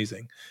are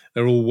amazing.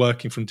 They're all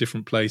working from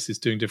different places,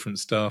 doing different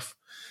stuff.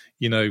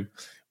 You know,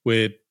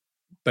 we've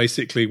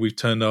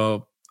turned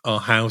our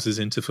houses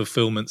into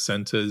fulfillment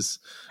centers.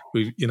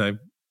 I've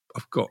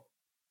got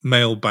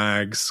mail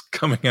bags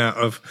coming out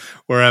of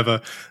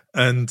wherever,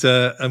 and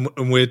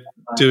we're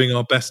doing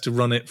our best to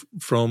run it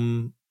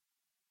from,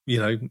 you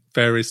know,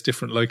 various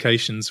different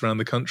locations around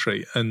the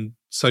country, and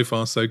so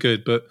far so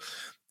good. But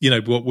you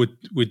know, what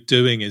we're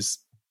doing is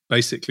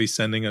basically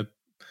sending a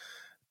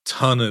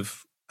ton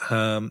of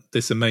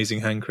this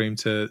amazing hand cream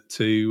to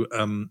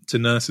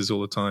nurses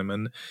all the time,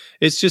 and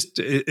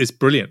it's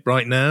brilliant.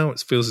 Right now,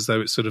 it feels as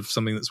though it's sort of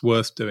something that's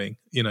worth doing.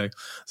 You know,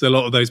 so a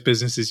lot of those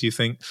businesses, you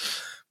think,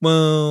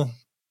 well,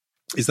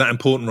 is that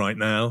important right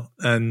now?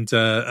 And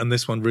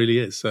this one really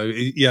is. So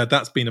yeah,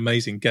 that's been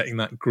amazing. Getting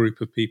that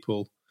group of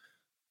people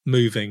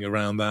moving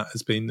around that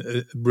has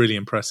been really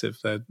impressive.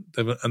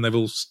 They've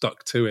all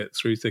stuck to it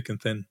through thick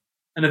and thin.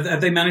 And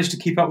have they managed to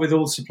keep up with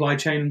all the supply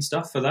chain and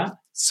stuff for that?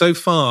 So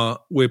far,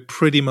 we're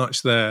pretty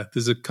much there.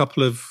 There's a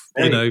couple of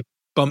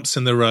bumps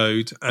in the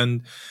road,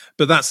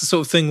 but that's the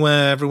sort of thing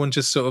where everyone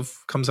just sort of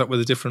comes up with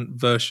a different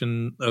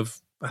version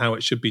of how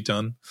it should be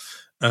done.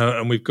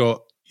 And we've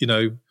got,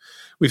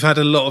 we've had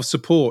a lot of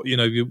support,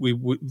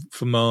 we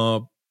from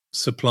our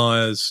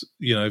suppliers,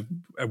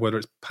 whether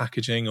it's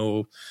packaging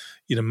or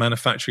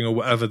manufacturing or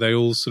whatever. They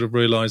all sort of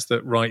realised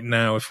that right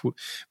now, if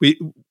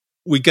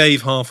we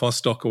gave half our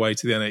stock away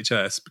to the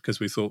NHS because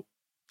we thought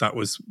that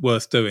was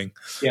worth doing.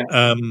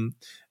 Yeah.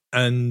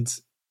 And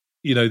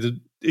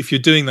if you're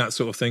doing that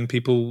sort of thing,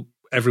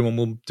 everyone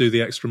will do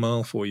the extra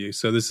mile for you.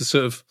 So there's a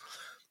sort of,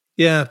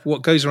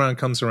 what goes around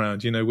comes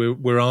around.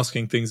 We're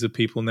asking things of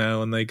people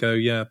now, and they go,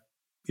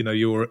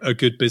 you're a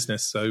good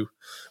business, so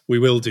we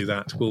will do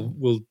that.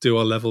 We'll do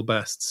our level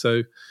best.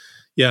 So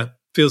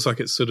feels like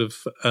it's sort of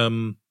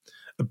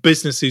a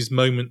business whose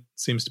moment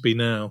seems to be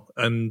now,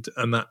 and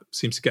that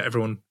seems to get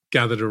everyone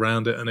gathered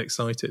around it and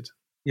excited.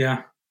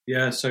 Yeah,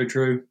 so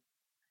true.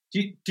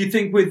 Do you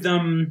think with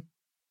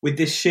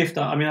this shift?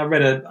 I mean, I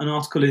read an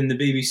article in the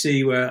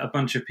BBC where a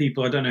bunch of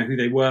people, I don't know who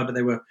they were, but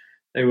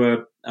they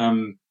were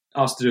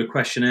asked to do a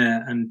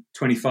questionnaire, and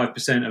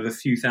 25% of a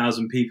few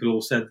thousand people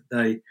all said that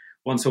they,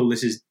 once all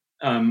this is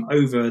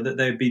over, that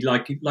they'd be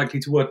likely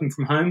to working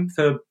from home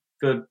for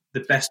the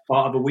best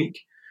part of a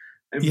week.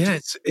 Yeah,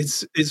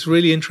 it's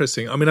really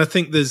interesting. I mean, I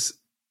think there's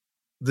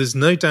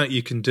no doubt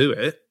you can do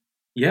it.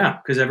 Yeah,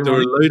 because there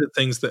are a load of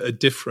things that are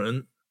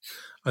different.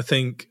 I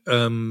think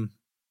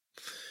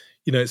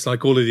it's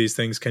like all of these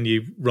things. Can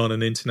you run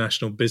an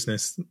international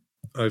business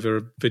over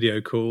a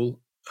video call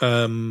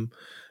and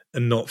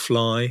not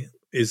fly?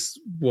 Is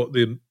what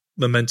the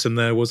momentum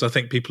there was. I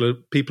think people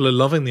are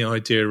loving the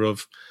idea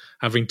of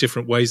having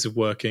different ways of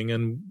working,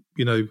 and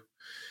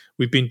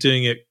we've been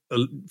doing it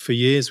for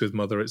years with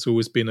Mother. It's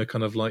always been a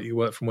kind of like, you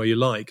work from where you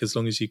like, as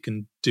long as you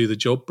can do the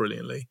job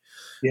brilliantly.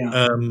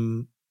 Yeah.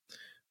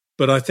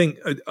 But I think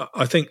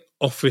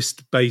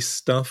office-based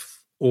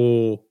stuff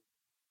or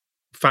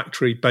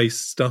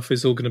factory-based stuff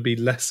is all going to be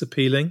less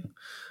appealing.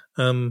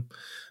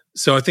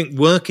 So I think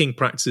working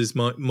practices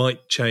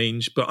might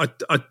change,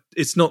 but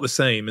it's not the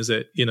same, is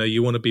it?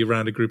 You want to be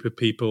around a group of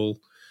people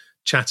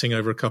chatting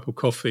over a cup of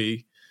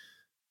coffee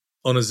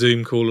on a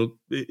Zoom call.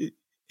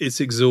 It's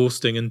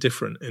exhausting and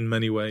different in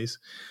many ways.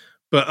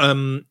 But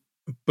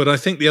I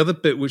think the other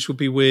bit which will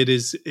be weird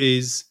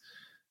is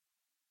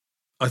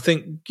I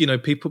think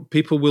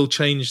people will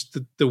change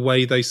the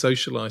way they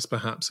socialize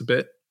perhaps a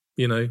bit.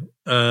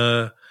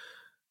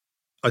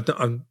 I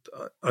don't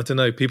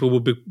know. People will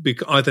be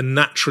either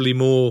naturally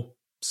more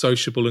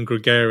sociable and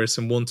gregarious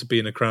and want to be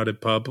in a crowded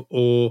pub,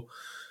 or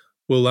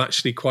will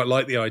actually quite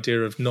like the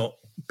idea of not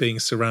being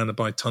surrounded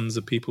by tons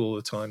of people all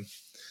the time.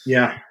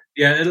 Yeah.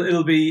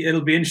 It'll be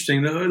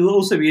interesting. It'll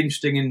also be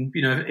interesting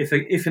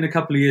if in a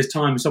couple of years'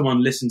 time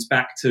someone listens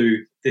back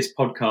to this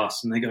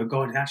podcast and they go,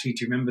 God, actually,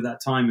 do you remember that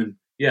time? And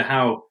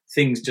how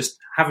things just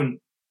haven't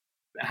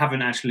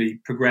actually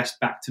progressed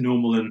back to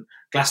normal, and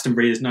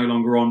Glastonbury is no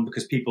longer on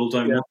because people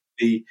don't want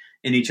to be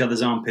in each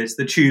other's armpits.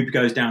 The tube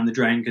goes down the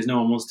drain because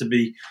no one wants to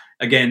be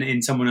again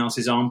in someone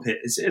else's armpit.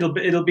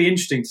 It'll be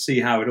interesting to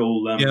see how it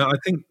all.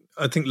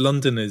 I think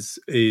London is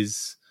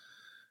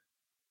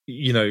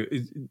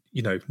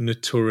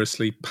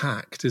notoriously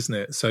packed, isn't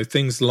it? So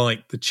things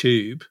like the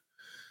tube,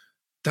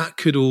 that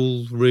could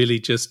all really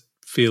just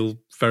feel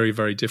very,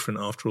 very different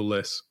after all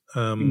this.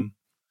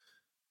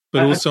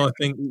 But also, I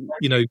think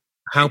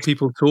how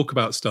people talk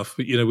about stuff.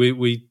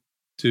 We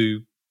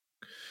do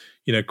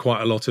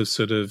quite a lot of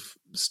sort of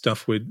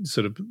stuff with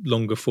sort of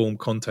longer form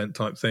content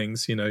type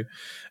things.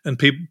 And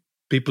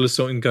people are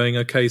sort of going,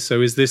 okay,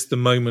 so is this the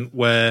moment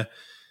where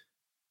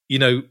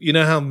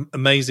how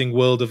amazing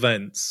world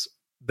events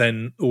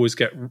then always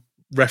get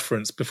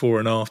referenced before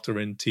and after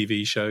in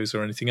TV shows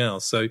or anything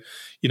else. So,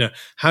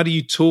 how do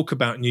you talk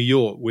about New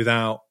York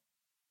without,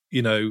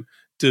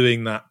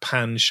 doing that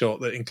pan shot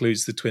that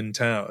includes the Twin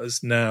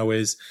Towers? Now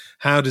is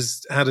how do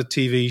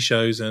TV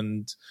shows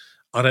and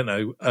I don't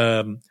know,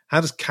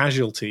 how does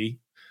Casualty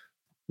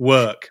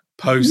work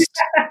post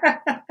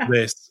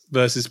this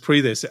versus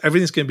pre this?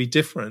 Everything's going to be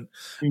different.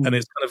 And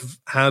it's kind of,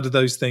 how do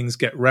those things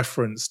get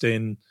referenced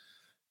in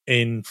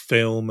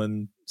film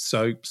and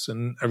soaps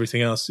and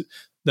everything else?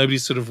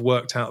 Nobody's sort of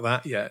worked out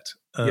that yet.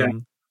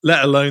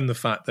 Let alone the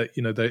fact that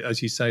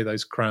as you say,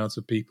 those crowds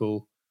of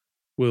people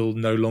will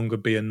no longer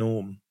be a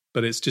norm.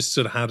 But it's just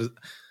sort of how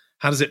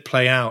does it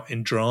play out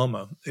in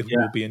drama? It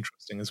will be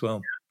interesting as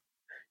well.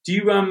 Do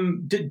you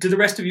do the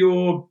rest of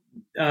your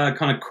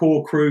kind of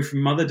core crew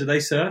from Mother, do they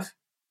surf?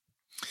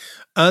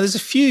 There's a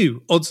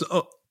few odds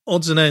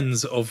and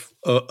ends of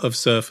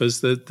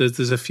surfers.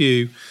 There's a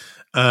few.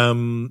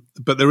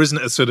 But there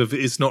isn't a sort of,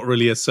 it's not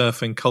really a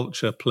surfing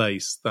culture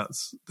place.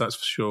 That's for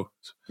sure.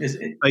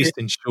 Based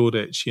in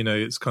Shoreditch,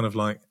 it's kind of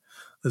like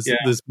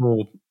there's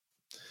more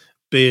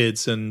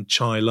beards and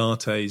chai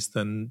lattes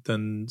than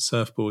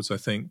surfboards, I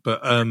think.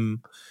 But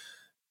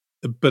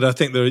but I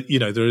think there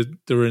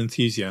are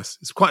enthusiasts.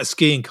 It's quite a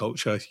skiing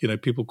culture.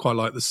 People quite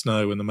like the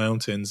snow and the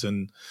mountains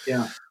and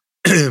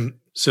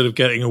sort of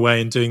getting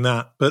away and doing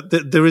that.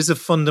 But there is a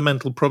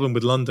fundamental problem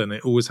with London.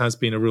 It always has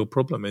been a real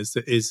problem. Is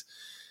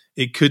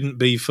it couldn't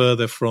be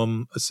further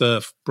from a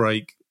surf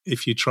break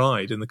if you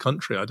tried in the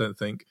country. I don't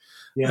think.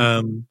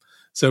 Yeah.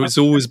 So it's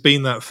always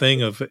been that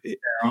thing of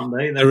aren't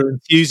they? There are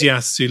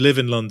enthusiasts who live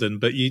in London,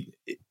 but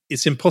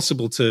it's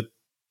impossible to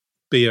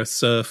be a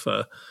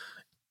surfer,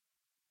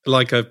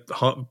 like a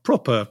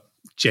proper,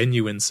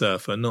 genuine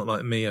surfer, not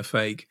like me, a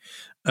fake,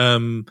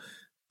 and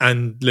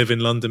live in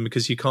London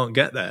because you can't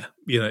get there.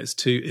 It's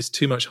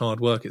too much hard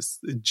work. It's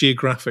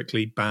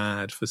geographically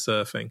bad for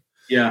surfing.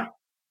 Yeah.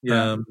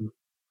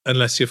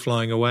 Unless you're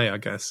flying away, I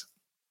guess.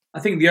 I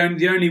think the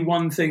only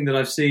one thing that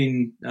I've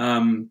seen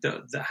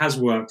that has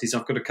worked is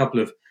I've got a couple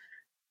of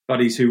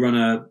buddies who run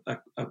a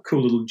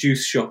cool little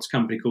juice shots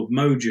company called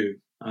Moju.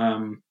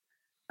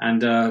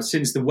 And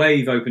since the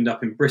Wave opened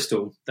up in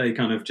Bristol, they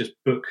kind of just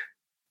book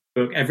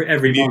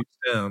every month.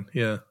 Down,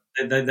 yeah.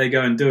 They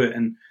go and do it,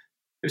 and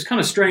it was kind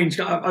of strange.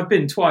 I've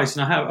been twice,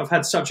 and I've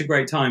had such a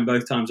great time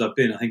both times I've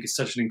been. I think it's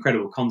such an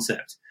incredible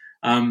concept.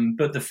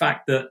 But the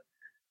fact that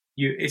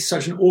it's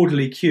such an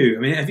orderly queue. I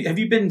mean, have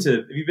you been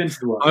to the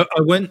Wave?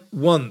 I went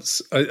once.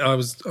 I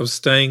was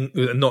staying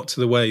not to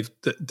the Wave,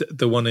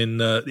 the one in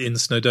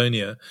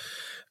Snowdonia,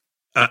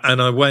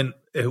 and I went.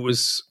 It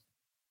was.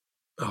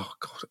 Oh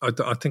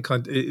God! I think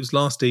it was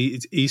last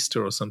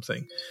Easter or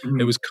something.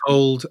 Mm-hmm. It was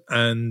cold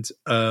and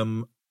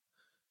I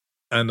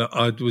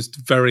was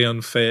very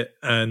unfit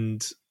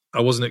and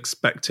I wasn't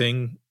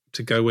expecting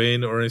to go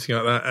in or anything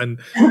like that. And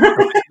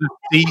I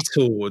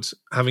detoured,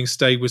 having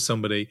stayed with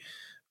somebody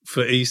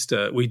for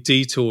Easter. We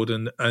detoured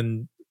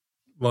and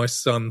my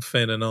son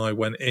Finn and I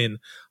went in.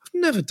 I've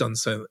never done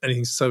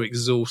anything so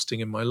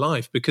exhausting in my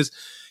life because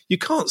you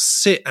can't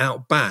sit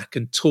out back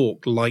and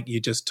talk like you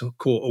just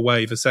caught a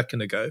wave a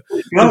second ago.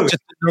 No.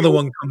 Just another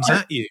one comes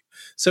at you.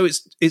 So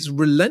it's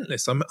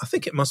relentless. I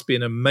think it must be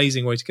an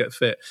amazing way to get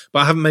fit, but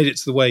I haven't made it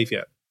to the Wave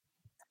yet.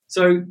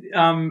 So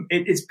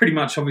it's pretty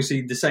much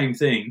obviously the same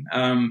thing.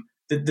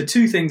 The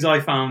two things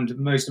I found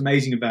most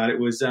amazing about it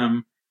was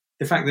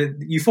the fact that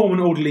you form an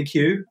orderly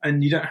queue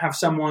and you don't have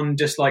someone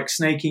just like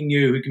snaking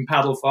you who can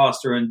paddle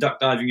faster and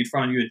duck diving in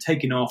front of you and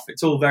taking off.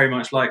 It's all very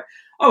much like,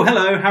 oh,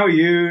 hello, how are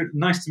you?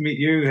 Nice to meet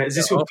you. Is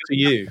this after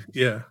you?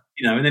 Yeah.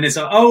 And then it's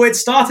like, oh, it's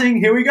starting.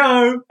 Here we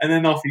go. And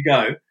then off you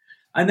go.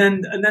 And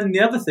then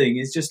the other thing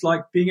is just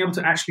like being able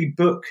to actually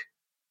book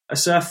a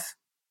surf,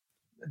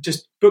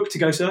 just book to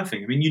go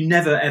surfing. I mean, you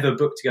never, ever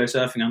book to go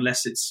surfing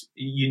unless it's,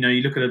 you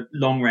look at a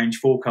long range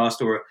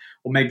forecast or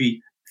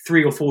maybe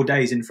 3 or 4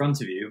 days in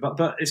front of you.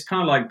 But it's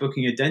kind of like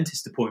booking a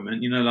dentist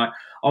appointment, like,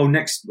 oh,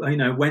 next,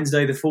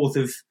 Wednesday, the 4th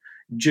of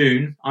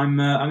June, I'm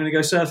going to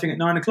go surfing at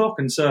 9:00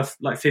 and surf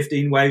like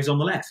 15 waves on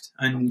the left.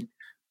 And,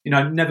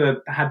 I've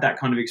never had that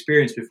kind of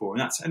experience before.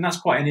 And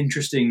that's quite an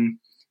interesting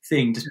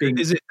thing. Just being.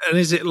 Is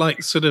it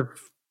like sort of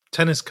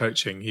tennis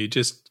coaching? You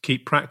just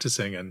keep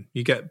practicing and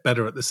you get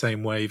better at the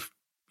same wave,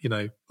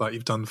 like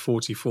you've done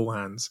 40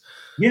 forehands.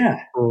 Yeah.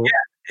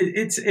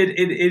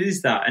 It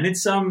is that. And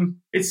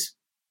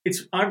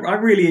I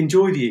really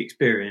enjoy the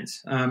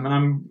experience. And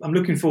I'm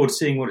looking forward to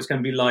seeing what it's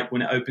going to be like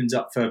when it opens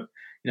up for,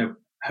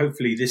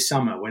 hopefully this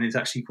summer when it's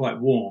actually quite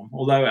warm,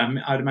 although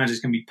I'd imagine it's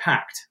going to be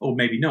packed, or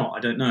maybe not. I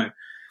don't know.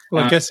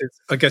 Well, I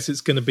guess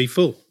it's going to be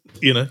full.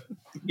 Yeah.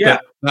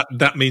 But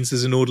that means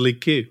there's an orderly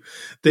queue.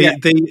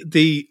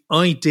 The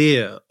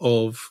idea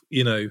of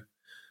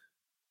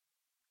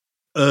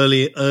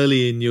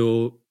early in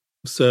your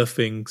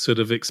surfing sort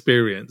of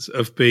experience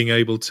of being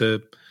able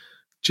to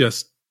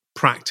just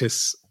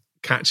practice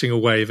catching a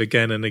wave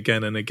again and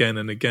again and again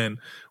and again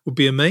would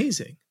be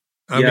amazing.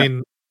 I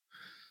mean,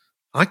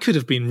 I could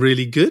have been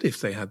really good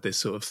if they had this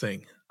sort of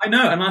thing. I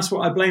know, and that's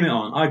what I blame it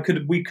on.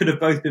 We could have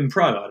both been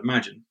pro, I'd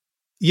imagine.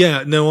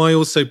 Yeah, no, I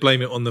also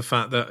blame it on the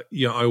fact that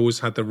I always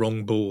had the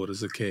wrong board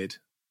as a kid.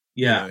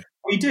 Yeah,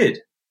 you did,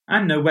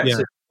 and no wetsuit.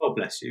 Yeah. God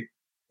bless you.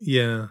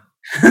 Yeah,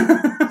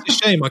 it's a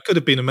shame. I could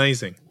have been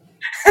amazing.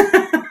 I'm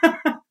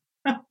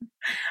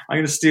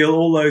going to steal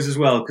all those as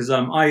well because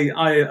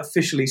I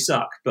officially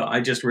suck, but I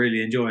just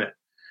really enjoy it.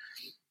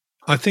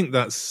 I think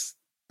that's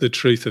the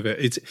truth of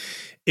it.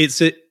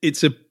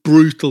 It's a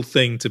brutal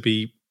thing to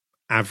be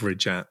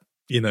average at,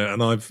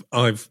 and I've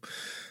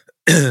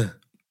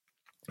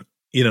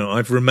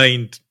I've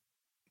remained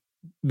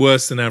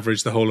worse than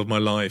average the whole of my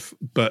life,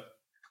 but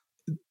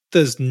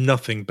there's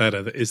nothing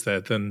better that is there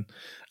than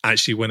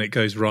actually when it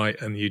goes right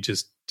and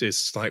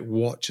it's like,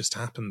 what just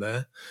happened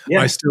there?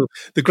 Yeah.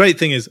 The great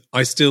thing is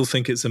I still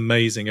think it's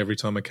amazing every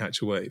time I catch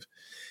a wave.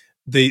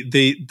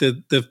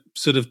 The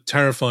sort of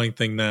terrifying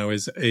thing now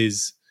is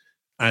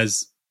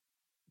as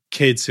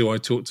kids who I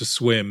taught to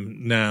swim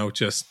now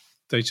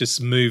they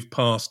just move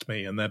past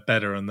me and they're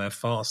better and they're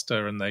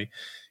faster and they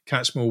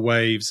catch more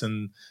waves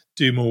and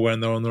do more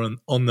when they're on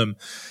them.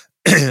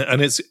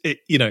 And it's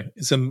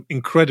an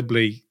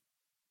incredibly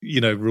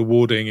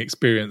rewarding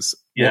experience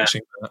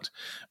watching that.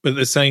 But at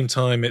the same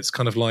time, it's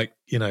kind of like,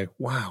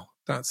 wow,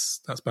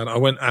 that's bad. I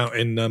went out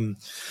in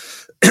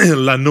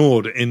La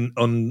Nord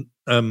on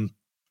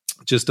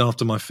just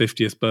after my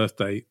 50th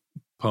birthday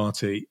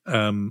party.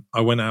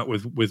 I went out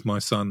with my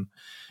son,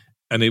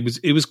 and it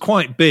was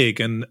quite big,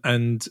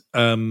 and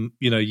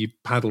you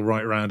paddle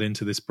right around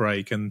into this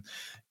break, and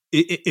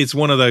it's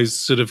one of those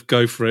sort of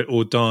go for it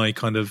or die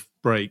kind of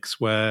breaks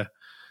where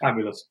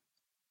fabulous.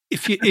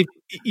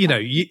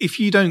 If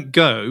you don't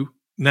go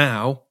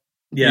now,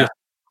 yeah,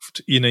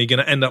 you're going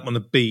to end up on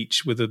the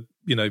beach with a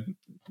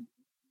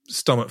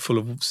stomach full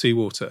of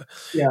seawater.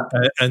 Yeah,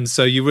 and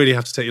so you really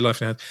have to take your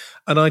life in hand.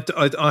 And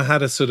I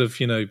had a sort of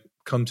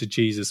come to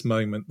Jesus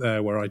moment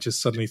there where I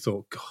just suddenly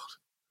thought, God,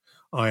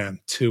 I am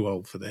too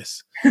old for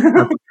this.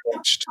 I've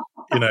watched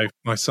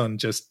my son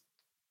just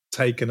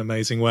take an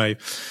amazing wave.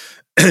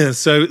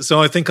 So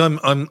I think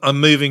I'm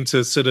moving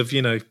to sort of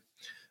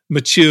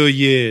mature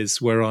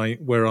years where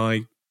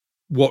I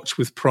watch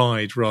with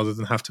pride rather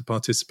than have to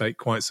participate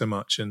quite so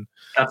much, and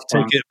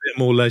take it a bit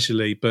more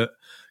leisurely. But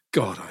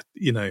God,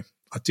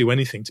 I'd do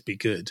anything to be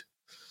good.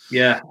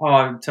 Yeah.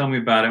 Oh, tell me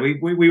about it.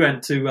 We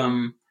went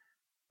to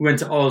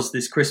Oz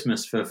this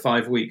Christmas for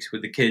 5 weeks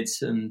with the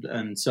kids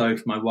and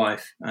Soph, my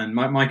wife, and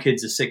my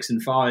kids are 6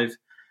 and 5,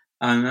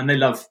 and they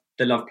love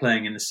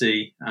playing in the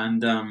sea.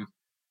 And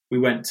we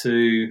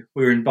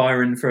were in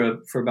Byron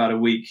for about a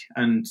week,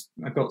 and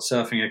I got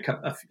surfing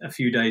a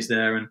few days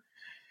there, and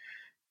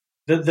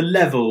the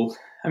level.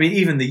 I mean,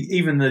 even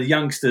the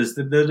youngsters,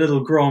 the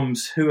little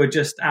groms who are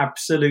just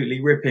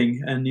absolutely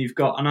ripping, and you've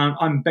got, and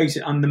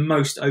I'm the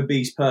most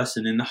obese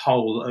person in the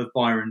whole of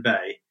Byron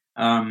Bay.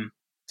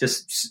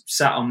 Just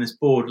sat on this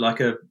board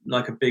like a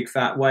big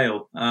fat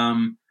whale,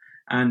 and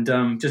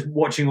just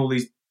watching all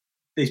these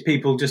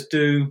people just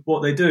do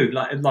what they do,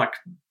 like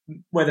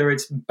whether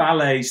it's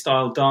ballet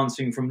style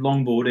dancing from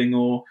longboarding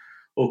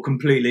or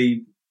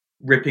completely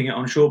ripping it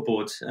on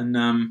shortboards, and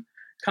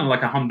kind of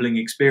like a humbling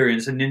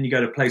experience. And then you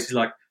go to places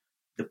like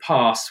the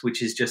Pass,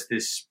 which is just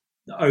this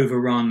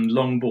overrun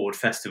longboard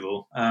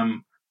festival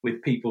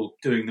with people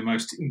doing the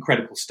most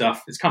incredible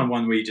stuff. It's kind of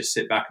one where you just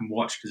sit back and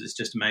watch because it's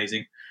just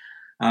amazing.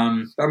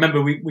 I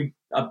remember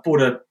I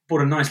bought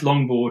a nice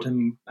longboard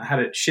and I had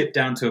it shipped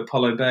down to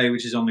Apollo Bay,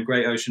 which is on the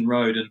Great Ocean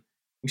Road, and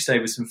we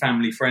stayed with some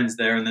family friends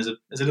there. And there's a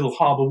little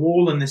harbour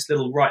wall and this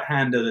little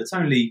right-hander that's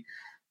only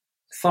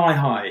thigh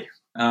high,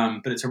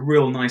 but it's a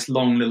real nice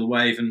long little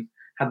wave. And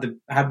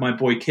had my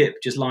boy Kip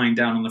just lying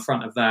down on the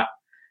front of that,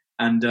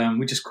 and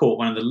we just caught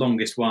one of the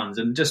longest ones.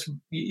 And just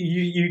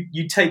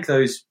you take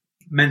those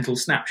mental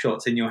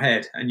snapshots in your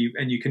head, and you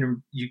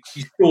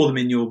store them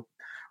in your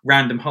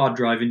random hard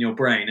drive in your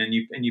brain, and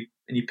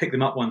you pick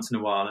them up once in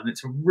a while, and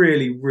it's a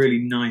really, really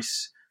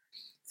nice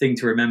thing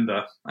to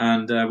remember.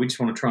 And we just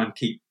want to try and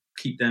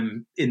keep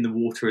them in the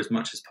water as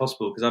much as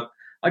possible, because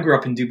I grew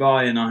up in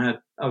Dubai, and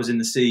I was in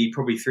the sea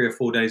probably 3 or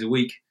 4 days a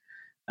week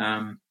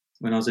when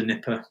I was a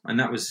nipper,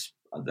 and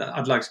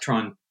I'd like to try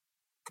and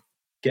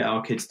get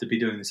our kids to be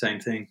doing the same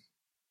thing.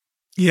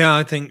 Yeah,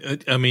 I think,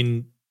 I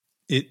mean,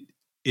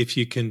 if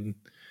you can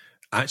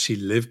actually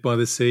live by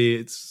the sea,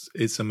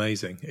 it's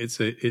amazing. It's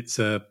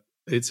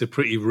a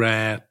pretty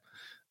rare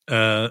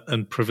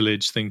and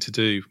privileged thing to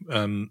do.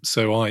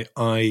 So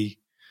I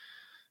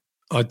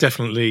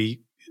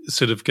definitely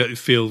sort of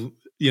feel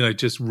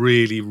just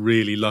really,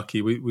 really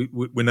lucky.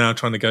 We're now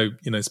trying to go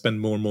spend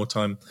more and more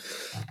time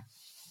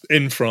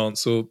in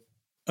France, or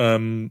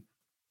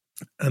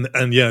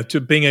and yeah, to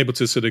being able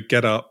to sort of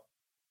get up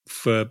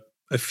for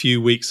a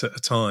few weeks at a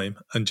time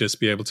and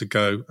just be able to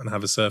go and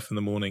have a surf in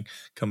the morning,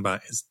 come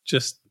back, is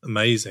just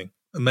amazing.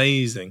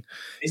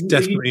 It's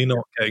definitely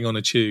not getting on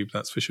a tube,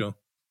 that's for sure.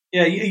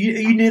 Yeah, are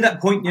you near that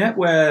point yet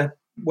where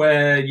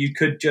you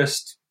could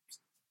just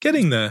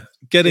getting there?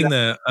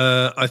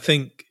 I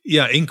think,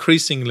 yeah,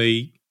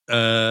 increasingly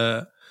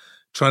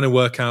trying to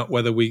work out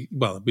whether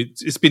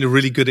it's been a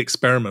really good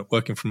experiment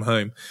working from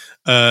home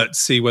to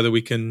see whether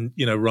we can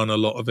run a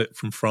lot of it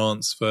from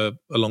France for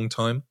a long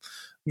time.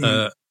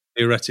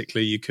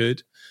 Theoretically you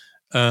could,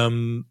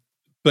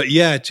 but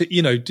yeah,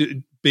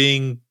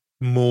 being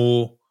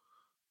more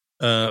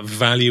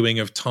valuing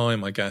of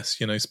time, I guess.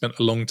 Spent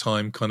a long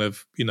time kind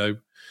of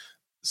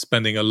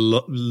spending a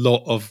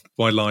lot of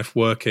my life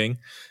working,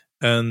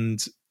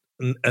 and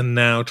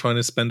now trying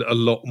to spend a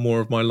lot more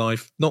of my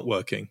life not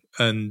working,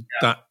 and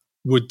that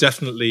would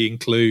definitely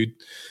include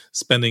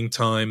spending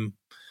time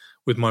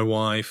with my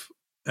wife,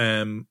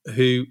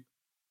 who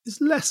is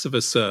less of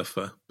a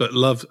surfer, but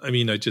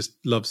just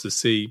loves the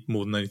sea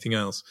more than anything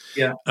else.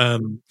 Yeah.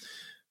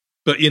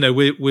 But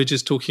we're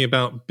just talking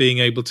about being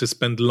able to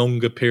spend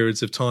longer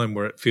periods of time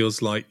where it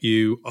feels like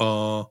you're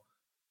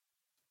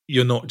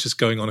not just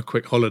going on a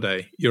quick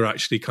holiday. You're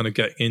actually kind of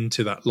getting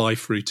into that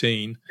life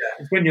routine.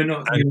 Yeah. When you're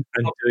not and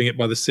doing it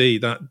by the sea.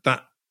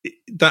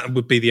 That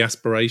would be the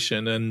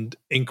aspiration, and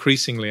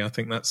increasingly, I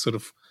think that's sort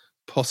of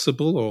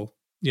possible, or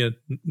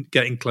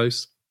getting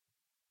close.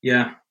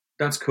 Yeah,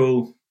 that's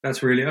cool.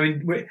 That's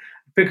really,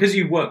 because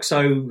you've worked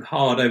so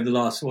hard over the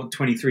last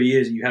 23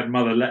 years, and you had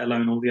Mother, let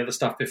alone all the other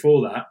stuff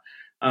before that.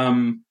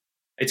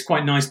 it's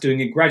quite nice doing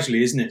it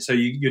gradually, isn't it? So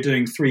you're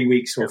doing 3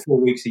 weeks or 4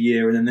 weeks a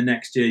year, and then the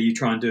next year you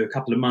try and do a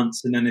couple of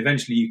months, and then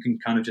eventually you can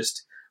kind of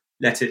just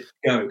let it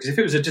go. Because if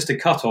it was just a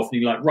cut-off and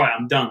you're like, right,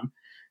 I'm done,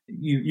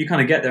 you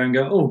kind of get there and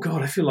go, oh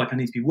God, I feel like I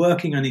need to be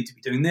working, I need to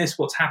be doing this,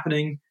 what's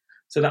happening?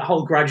 So that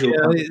whole gradual...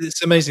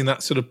 it's amazing,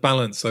 that sort of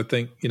balance. I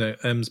think,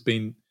 Em's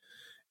been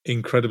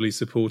incredibly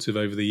supportive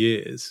over the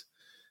years,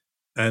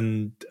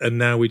 and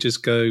now we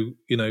just go,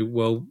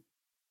 well,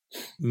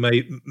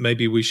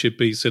 maybe we should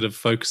be sort of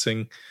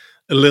focusing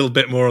a little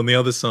bit more on the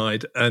other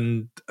side,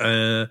 and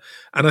I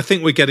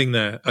think we're getting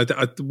there.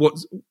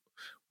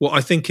 What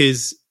I think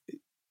is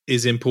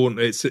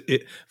important.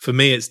 For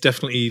me, it's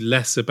definitely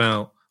less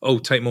about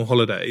take more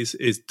holidays.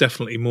 It's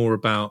definitely more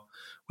about,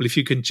 well, if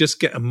you can just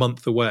get a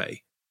month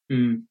away,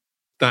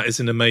 that is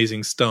an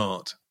amazing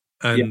start.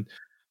 And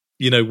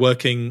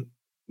working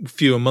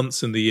fewer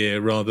months in the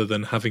year rather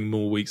than having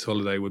more weeks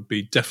holiday would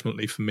be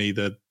definitely for me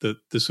the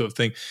sort of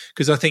thing,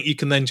 because I think you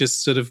can then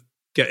just sort of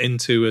get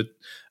into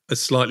a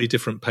slightly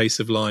different pace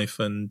of life,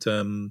 and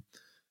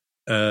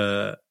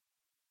I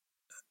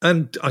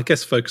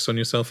guess focus on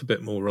yourself a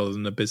bit more rather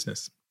than a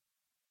business.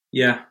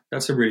 Yeah,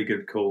 that's a really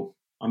good call.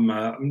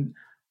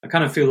 I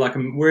kind of feel like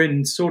we're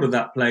in sort of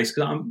that place,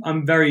 because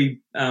I'm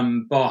very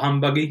bar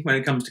humbuggy when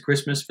it comes to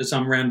Christmas for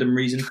some random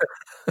reason.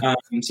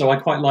 So I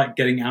quite like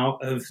getting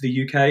out of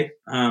the UK.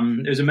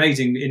 It was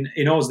amazing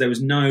in Oz.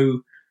 There's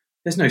no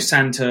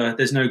Santa,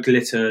 there's no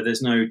glitter,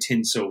 there's no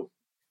tinsel.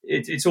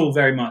 It's all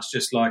very much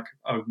just like,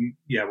 oh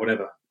yeah,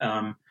 whatever.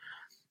 And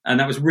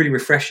that was really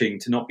refreshing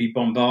to not be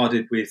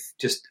bombarded with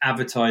just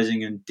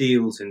advertising and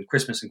deals and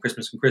Christmas and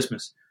Christmas and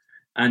Christmas.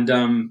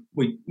 And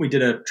we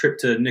did a trip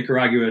to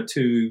Nicaragua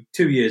two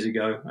years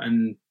ago,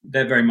 and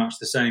they're very much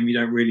the same. You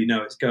don't really know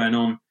what's going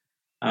on.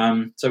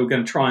 So we're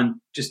going to try and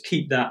just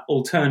keep that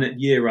alternate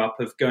year up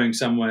of going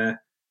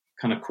somewhere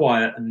kind of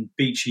quiet and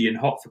beachy and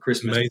hot for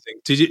Christmas. Amazing.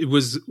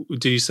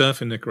 Did you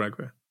surf in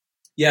Nicaragua?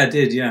 Yeah, I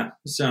did. Yeah,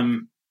 it's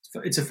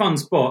a fun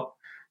spot.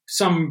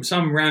 Some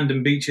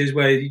random beaches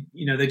where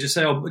they just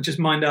say, "Oh, just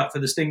mind out for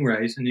the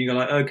stingrays," and you go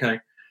like,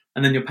 "Okay,"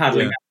 and then you're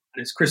paddling out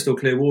and it's crystal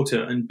clear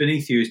water, and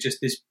beneath you is just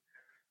this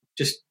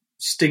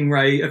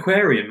stingray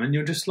aquarium, and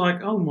you're just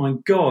like, oh my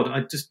God,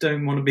 I just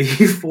don't want to be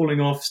falling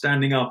off,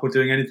 standing up, or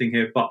doing anything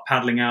here but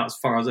paddling out as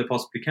far as I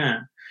possibly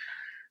can.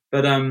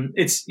 But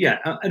it's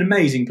an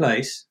amazing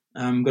place.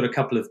 Got a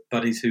couple of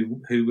buddies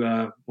who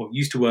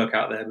used to work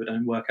out there but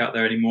don't work out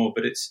there anymore,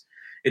 but it's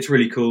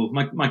really cool.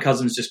 My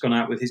cousin's just gone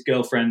out with his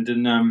girlfriend,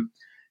 and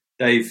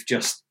they've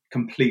just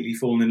completely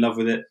fallen in love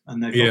with it,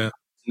 and they've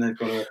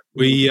got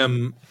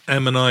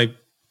Em and I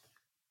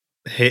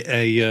hit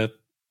a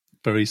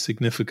very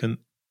significant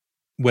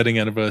wedding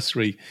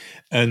anniversary,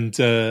 and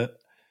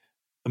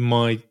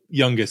my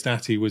youngest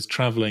Atty was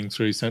traveling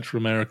through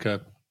Central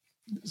America,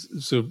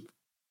 so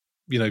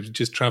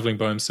just traveling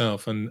by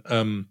himself, and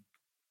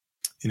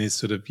in his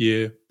sort of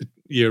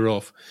year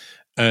off,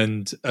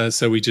 and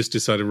so we just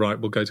decided, right,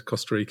 we'll go to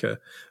Costa Rica,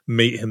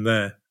 meet him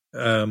there,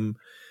 and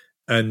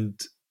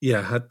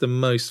had the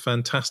most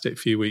fantastic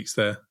few weeks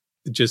there.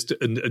 Just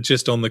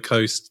on the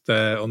coast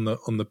there, on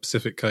the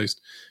Pacific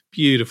coast,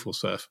 beautiful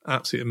surf,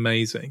 absolutely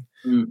amazing,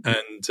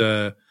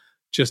 and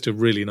just a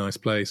really nice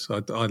place.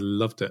 I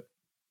loved it.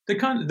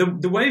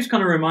 The waves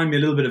kind of remind me a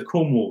little bit of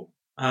Cornwall.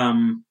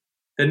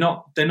 They're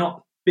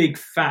not big,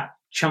 fat,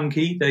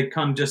 chunky. They're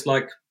kind of just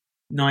like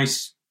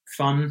nice,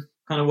 fun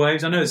kind of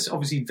waves. I know it's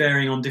obviously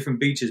varying on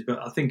different beaches, but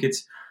I think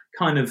it's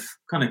kind of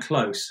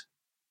close.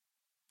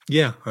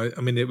 Yeah,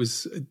 I mean, it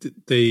was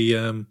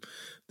the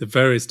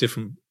various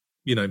different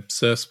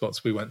surf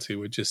spots we went to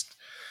were just,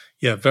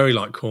 very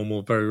like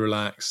Cornwall, very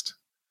relaxed.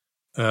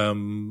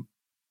 Not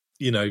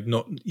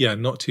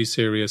too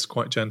serious,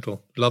 quite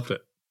gentle. Loved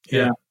it.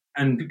 Yeah.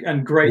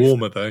 And great.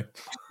 Warmer though.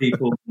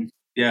 People.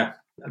 Yeah.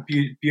 A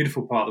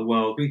beautiful part of the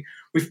world.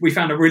 We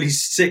found a really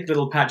sick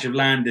little patch of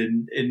land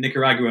in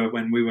Nicaragua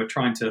when we were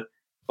trying to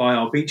buy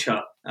our beach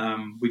hut.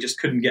 We just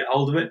couldn't get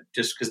hold of it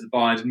just because the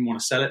buyer didn't want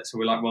to sell it. So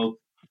we're like, well,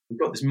 we've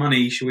got this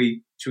money. Should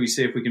we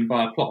see if we can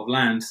buy a plot of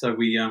land? So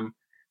we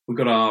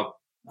got our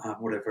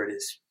whatever it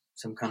is,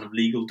 some kind of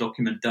legal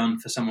document done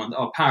for someone,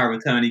 our power of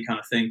attorney kind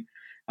of thing,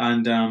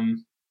 and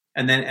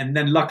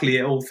then luckily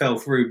it all fell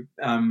through,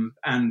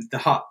 and the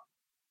hut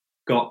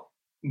we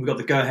got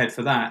the go ahead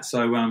for that.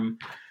 So,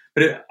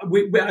 to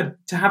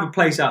have a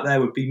place out there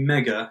would be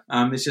mega.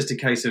 It's just a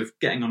case of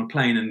getting on a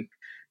plane, and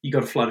you got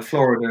to fly to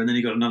Florida, and then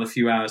you got another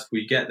few hours before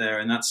you get there,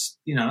 and that's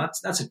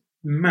a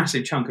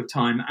massive chunk of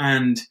time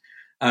and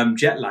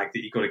jet lag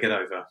that you've got to get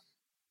over.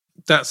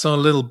 That's our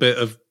little bit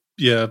of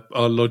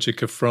our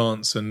logic of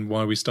France and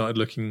why we started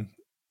looking,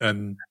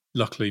 and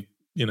luckily,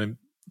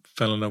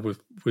 fell in love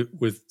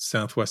with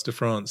southwest of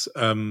France,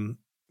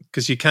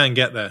 because you can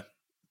get there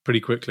pretty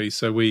quickly.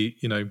 So we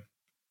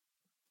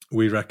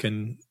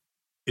reckon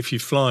if you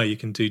fly, you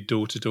can do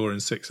door to door in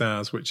 6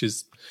 hours, which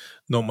is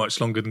not much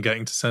longer than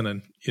getting to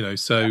Seinen.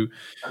 So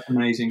that's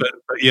amazing. But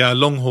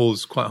long haul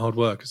is quite hard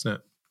work,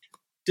 isn't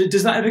it?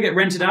 Does that ever get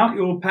rented out,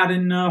 your pad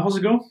in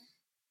Hossegor?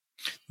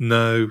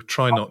 No,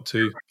 try not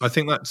to. I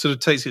think that sort of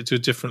takes it to a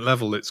different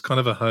level. It's kind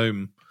of a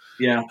home.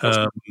 Yeah.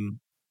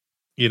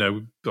 You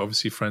know,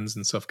 obviously friends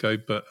and stuff go,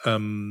 but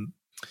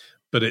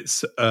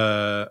it's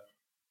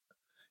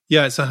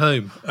it's a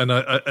home, and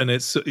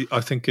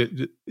I think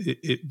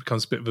it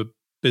becomes a bit of a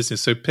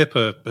business. So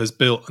Pippa has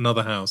built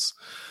another house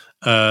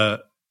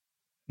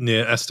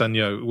near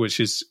Estagno, which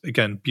is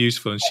again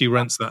beautiful, and she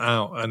rents that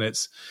out, and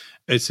it's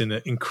an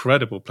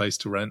incredible place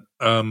to rent.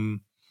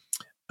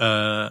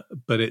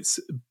 But it's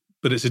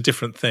a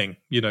different thing,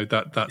 you know.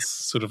 That's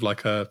sort of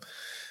like a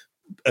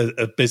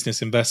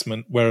business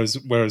investment, whereas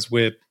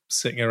we're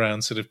sitting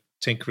around sort of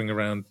tinkering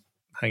around,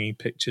 hanging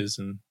pictures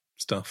and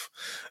stuff.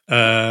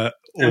 Or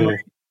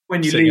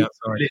when you leave,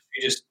 you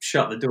just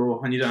shut the door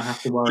and you don't have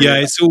to worry. Yeah,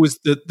 it's always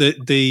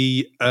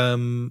the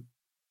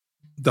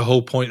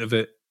whole point of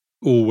it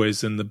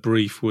always, and the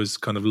brief was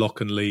kind of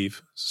lock and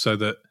leave, so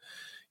that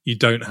you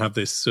don't have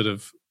this sort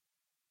of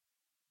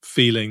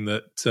feeling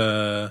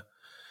that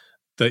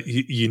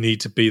you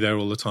need to be there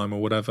all the time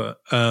or whatever.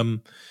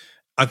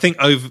 I think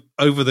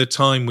over the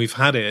time we've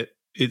had it,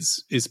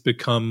 it's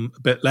become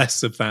a bit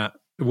less of that.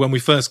 When we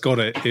first got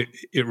it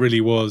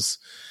really was,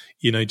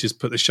 you know, just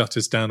put the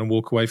shutters down and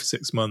walk away for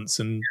 6 months,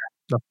 and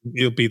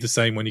it'll be the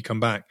same when you come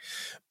back.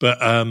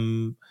 But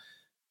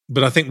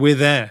I think we're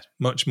there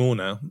much more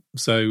now.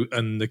 So,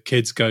 and the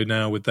kids go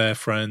now with their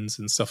friends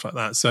and stuff like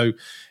that. So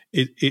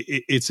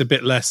it's a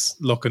bit less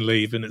lock and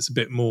leave, and it's a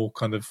bit more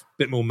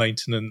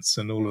maintenance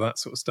and all of that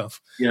sort of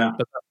stuff. Yeah,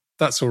 but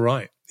that's all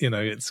right. You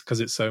know, it's because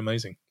it's so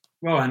amazing.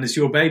 Well, and it's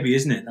your baby,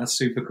 isn't it? That's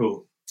super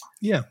cool.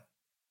 Yeah.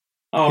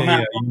 Oh, yeah,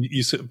 man. Yeah.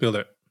 You sort of build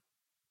it.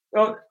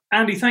 Well,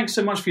 Andy, thanks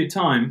so much for your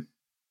time.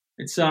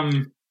 It's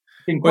been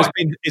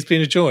it's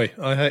been a joy.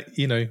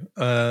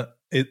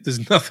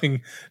 There's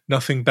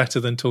nothing better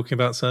than talking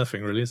about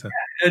surfing, really, is there?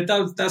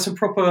 Yeah, that's a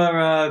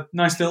proper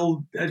nice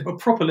little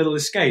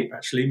escape,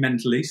 actually,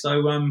 mentally.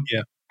 So I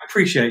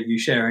appreciate you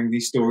sharing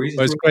these stories.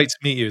 Well, it's great to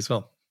meet you as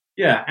well.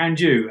 Yeah, and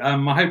you.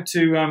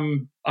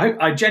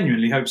 I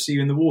genuinely hope to see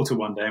you in the water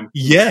one day.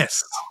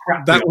 Yes,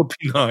 that would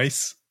be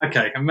nice.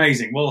 Okay,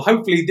 amazing. Well,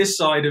 hopefully this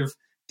side of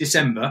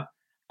December,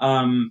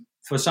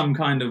 for some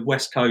kind of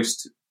West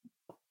Coast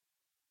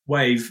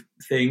wave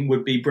thing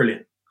would be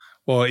brilliant.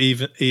 Well,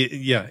 even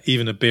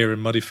a beer in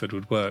Muddyford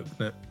would work,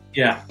 wouldn't it?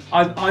 Yeah.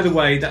 Either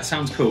way, that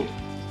sounds cool.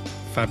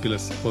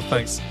 Fabulous. Well,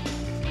 thanks.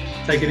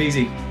 Take it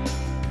easy.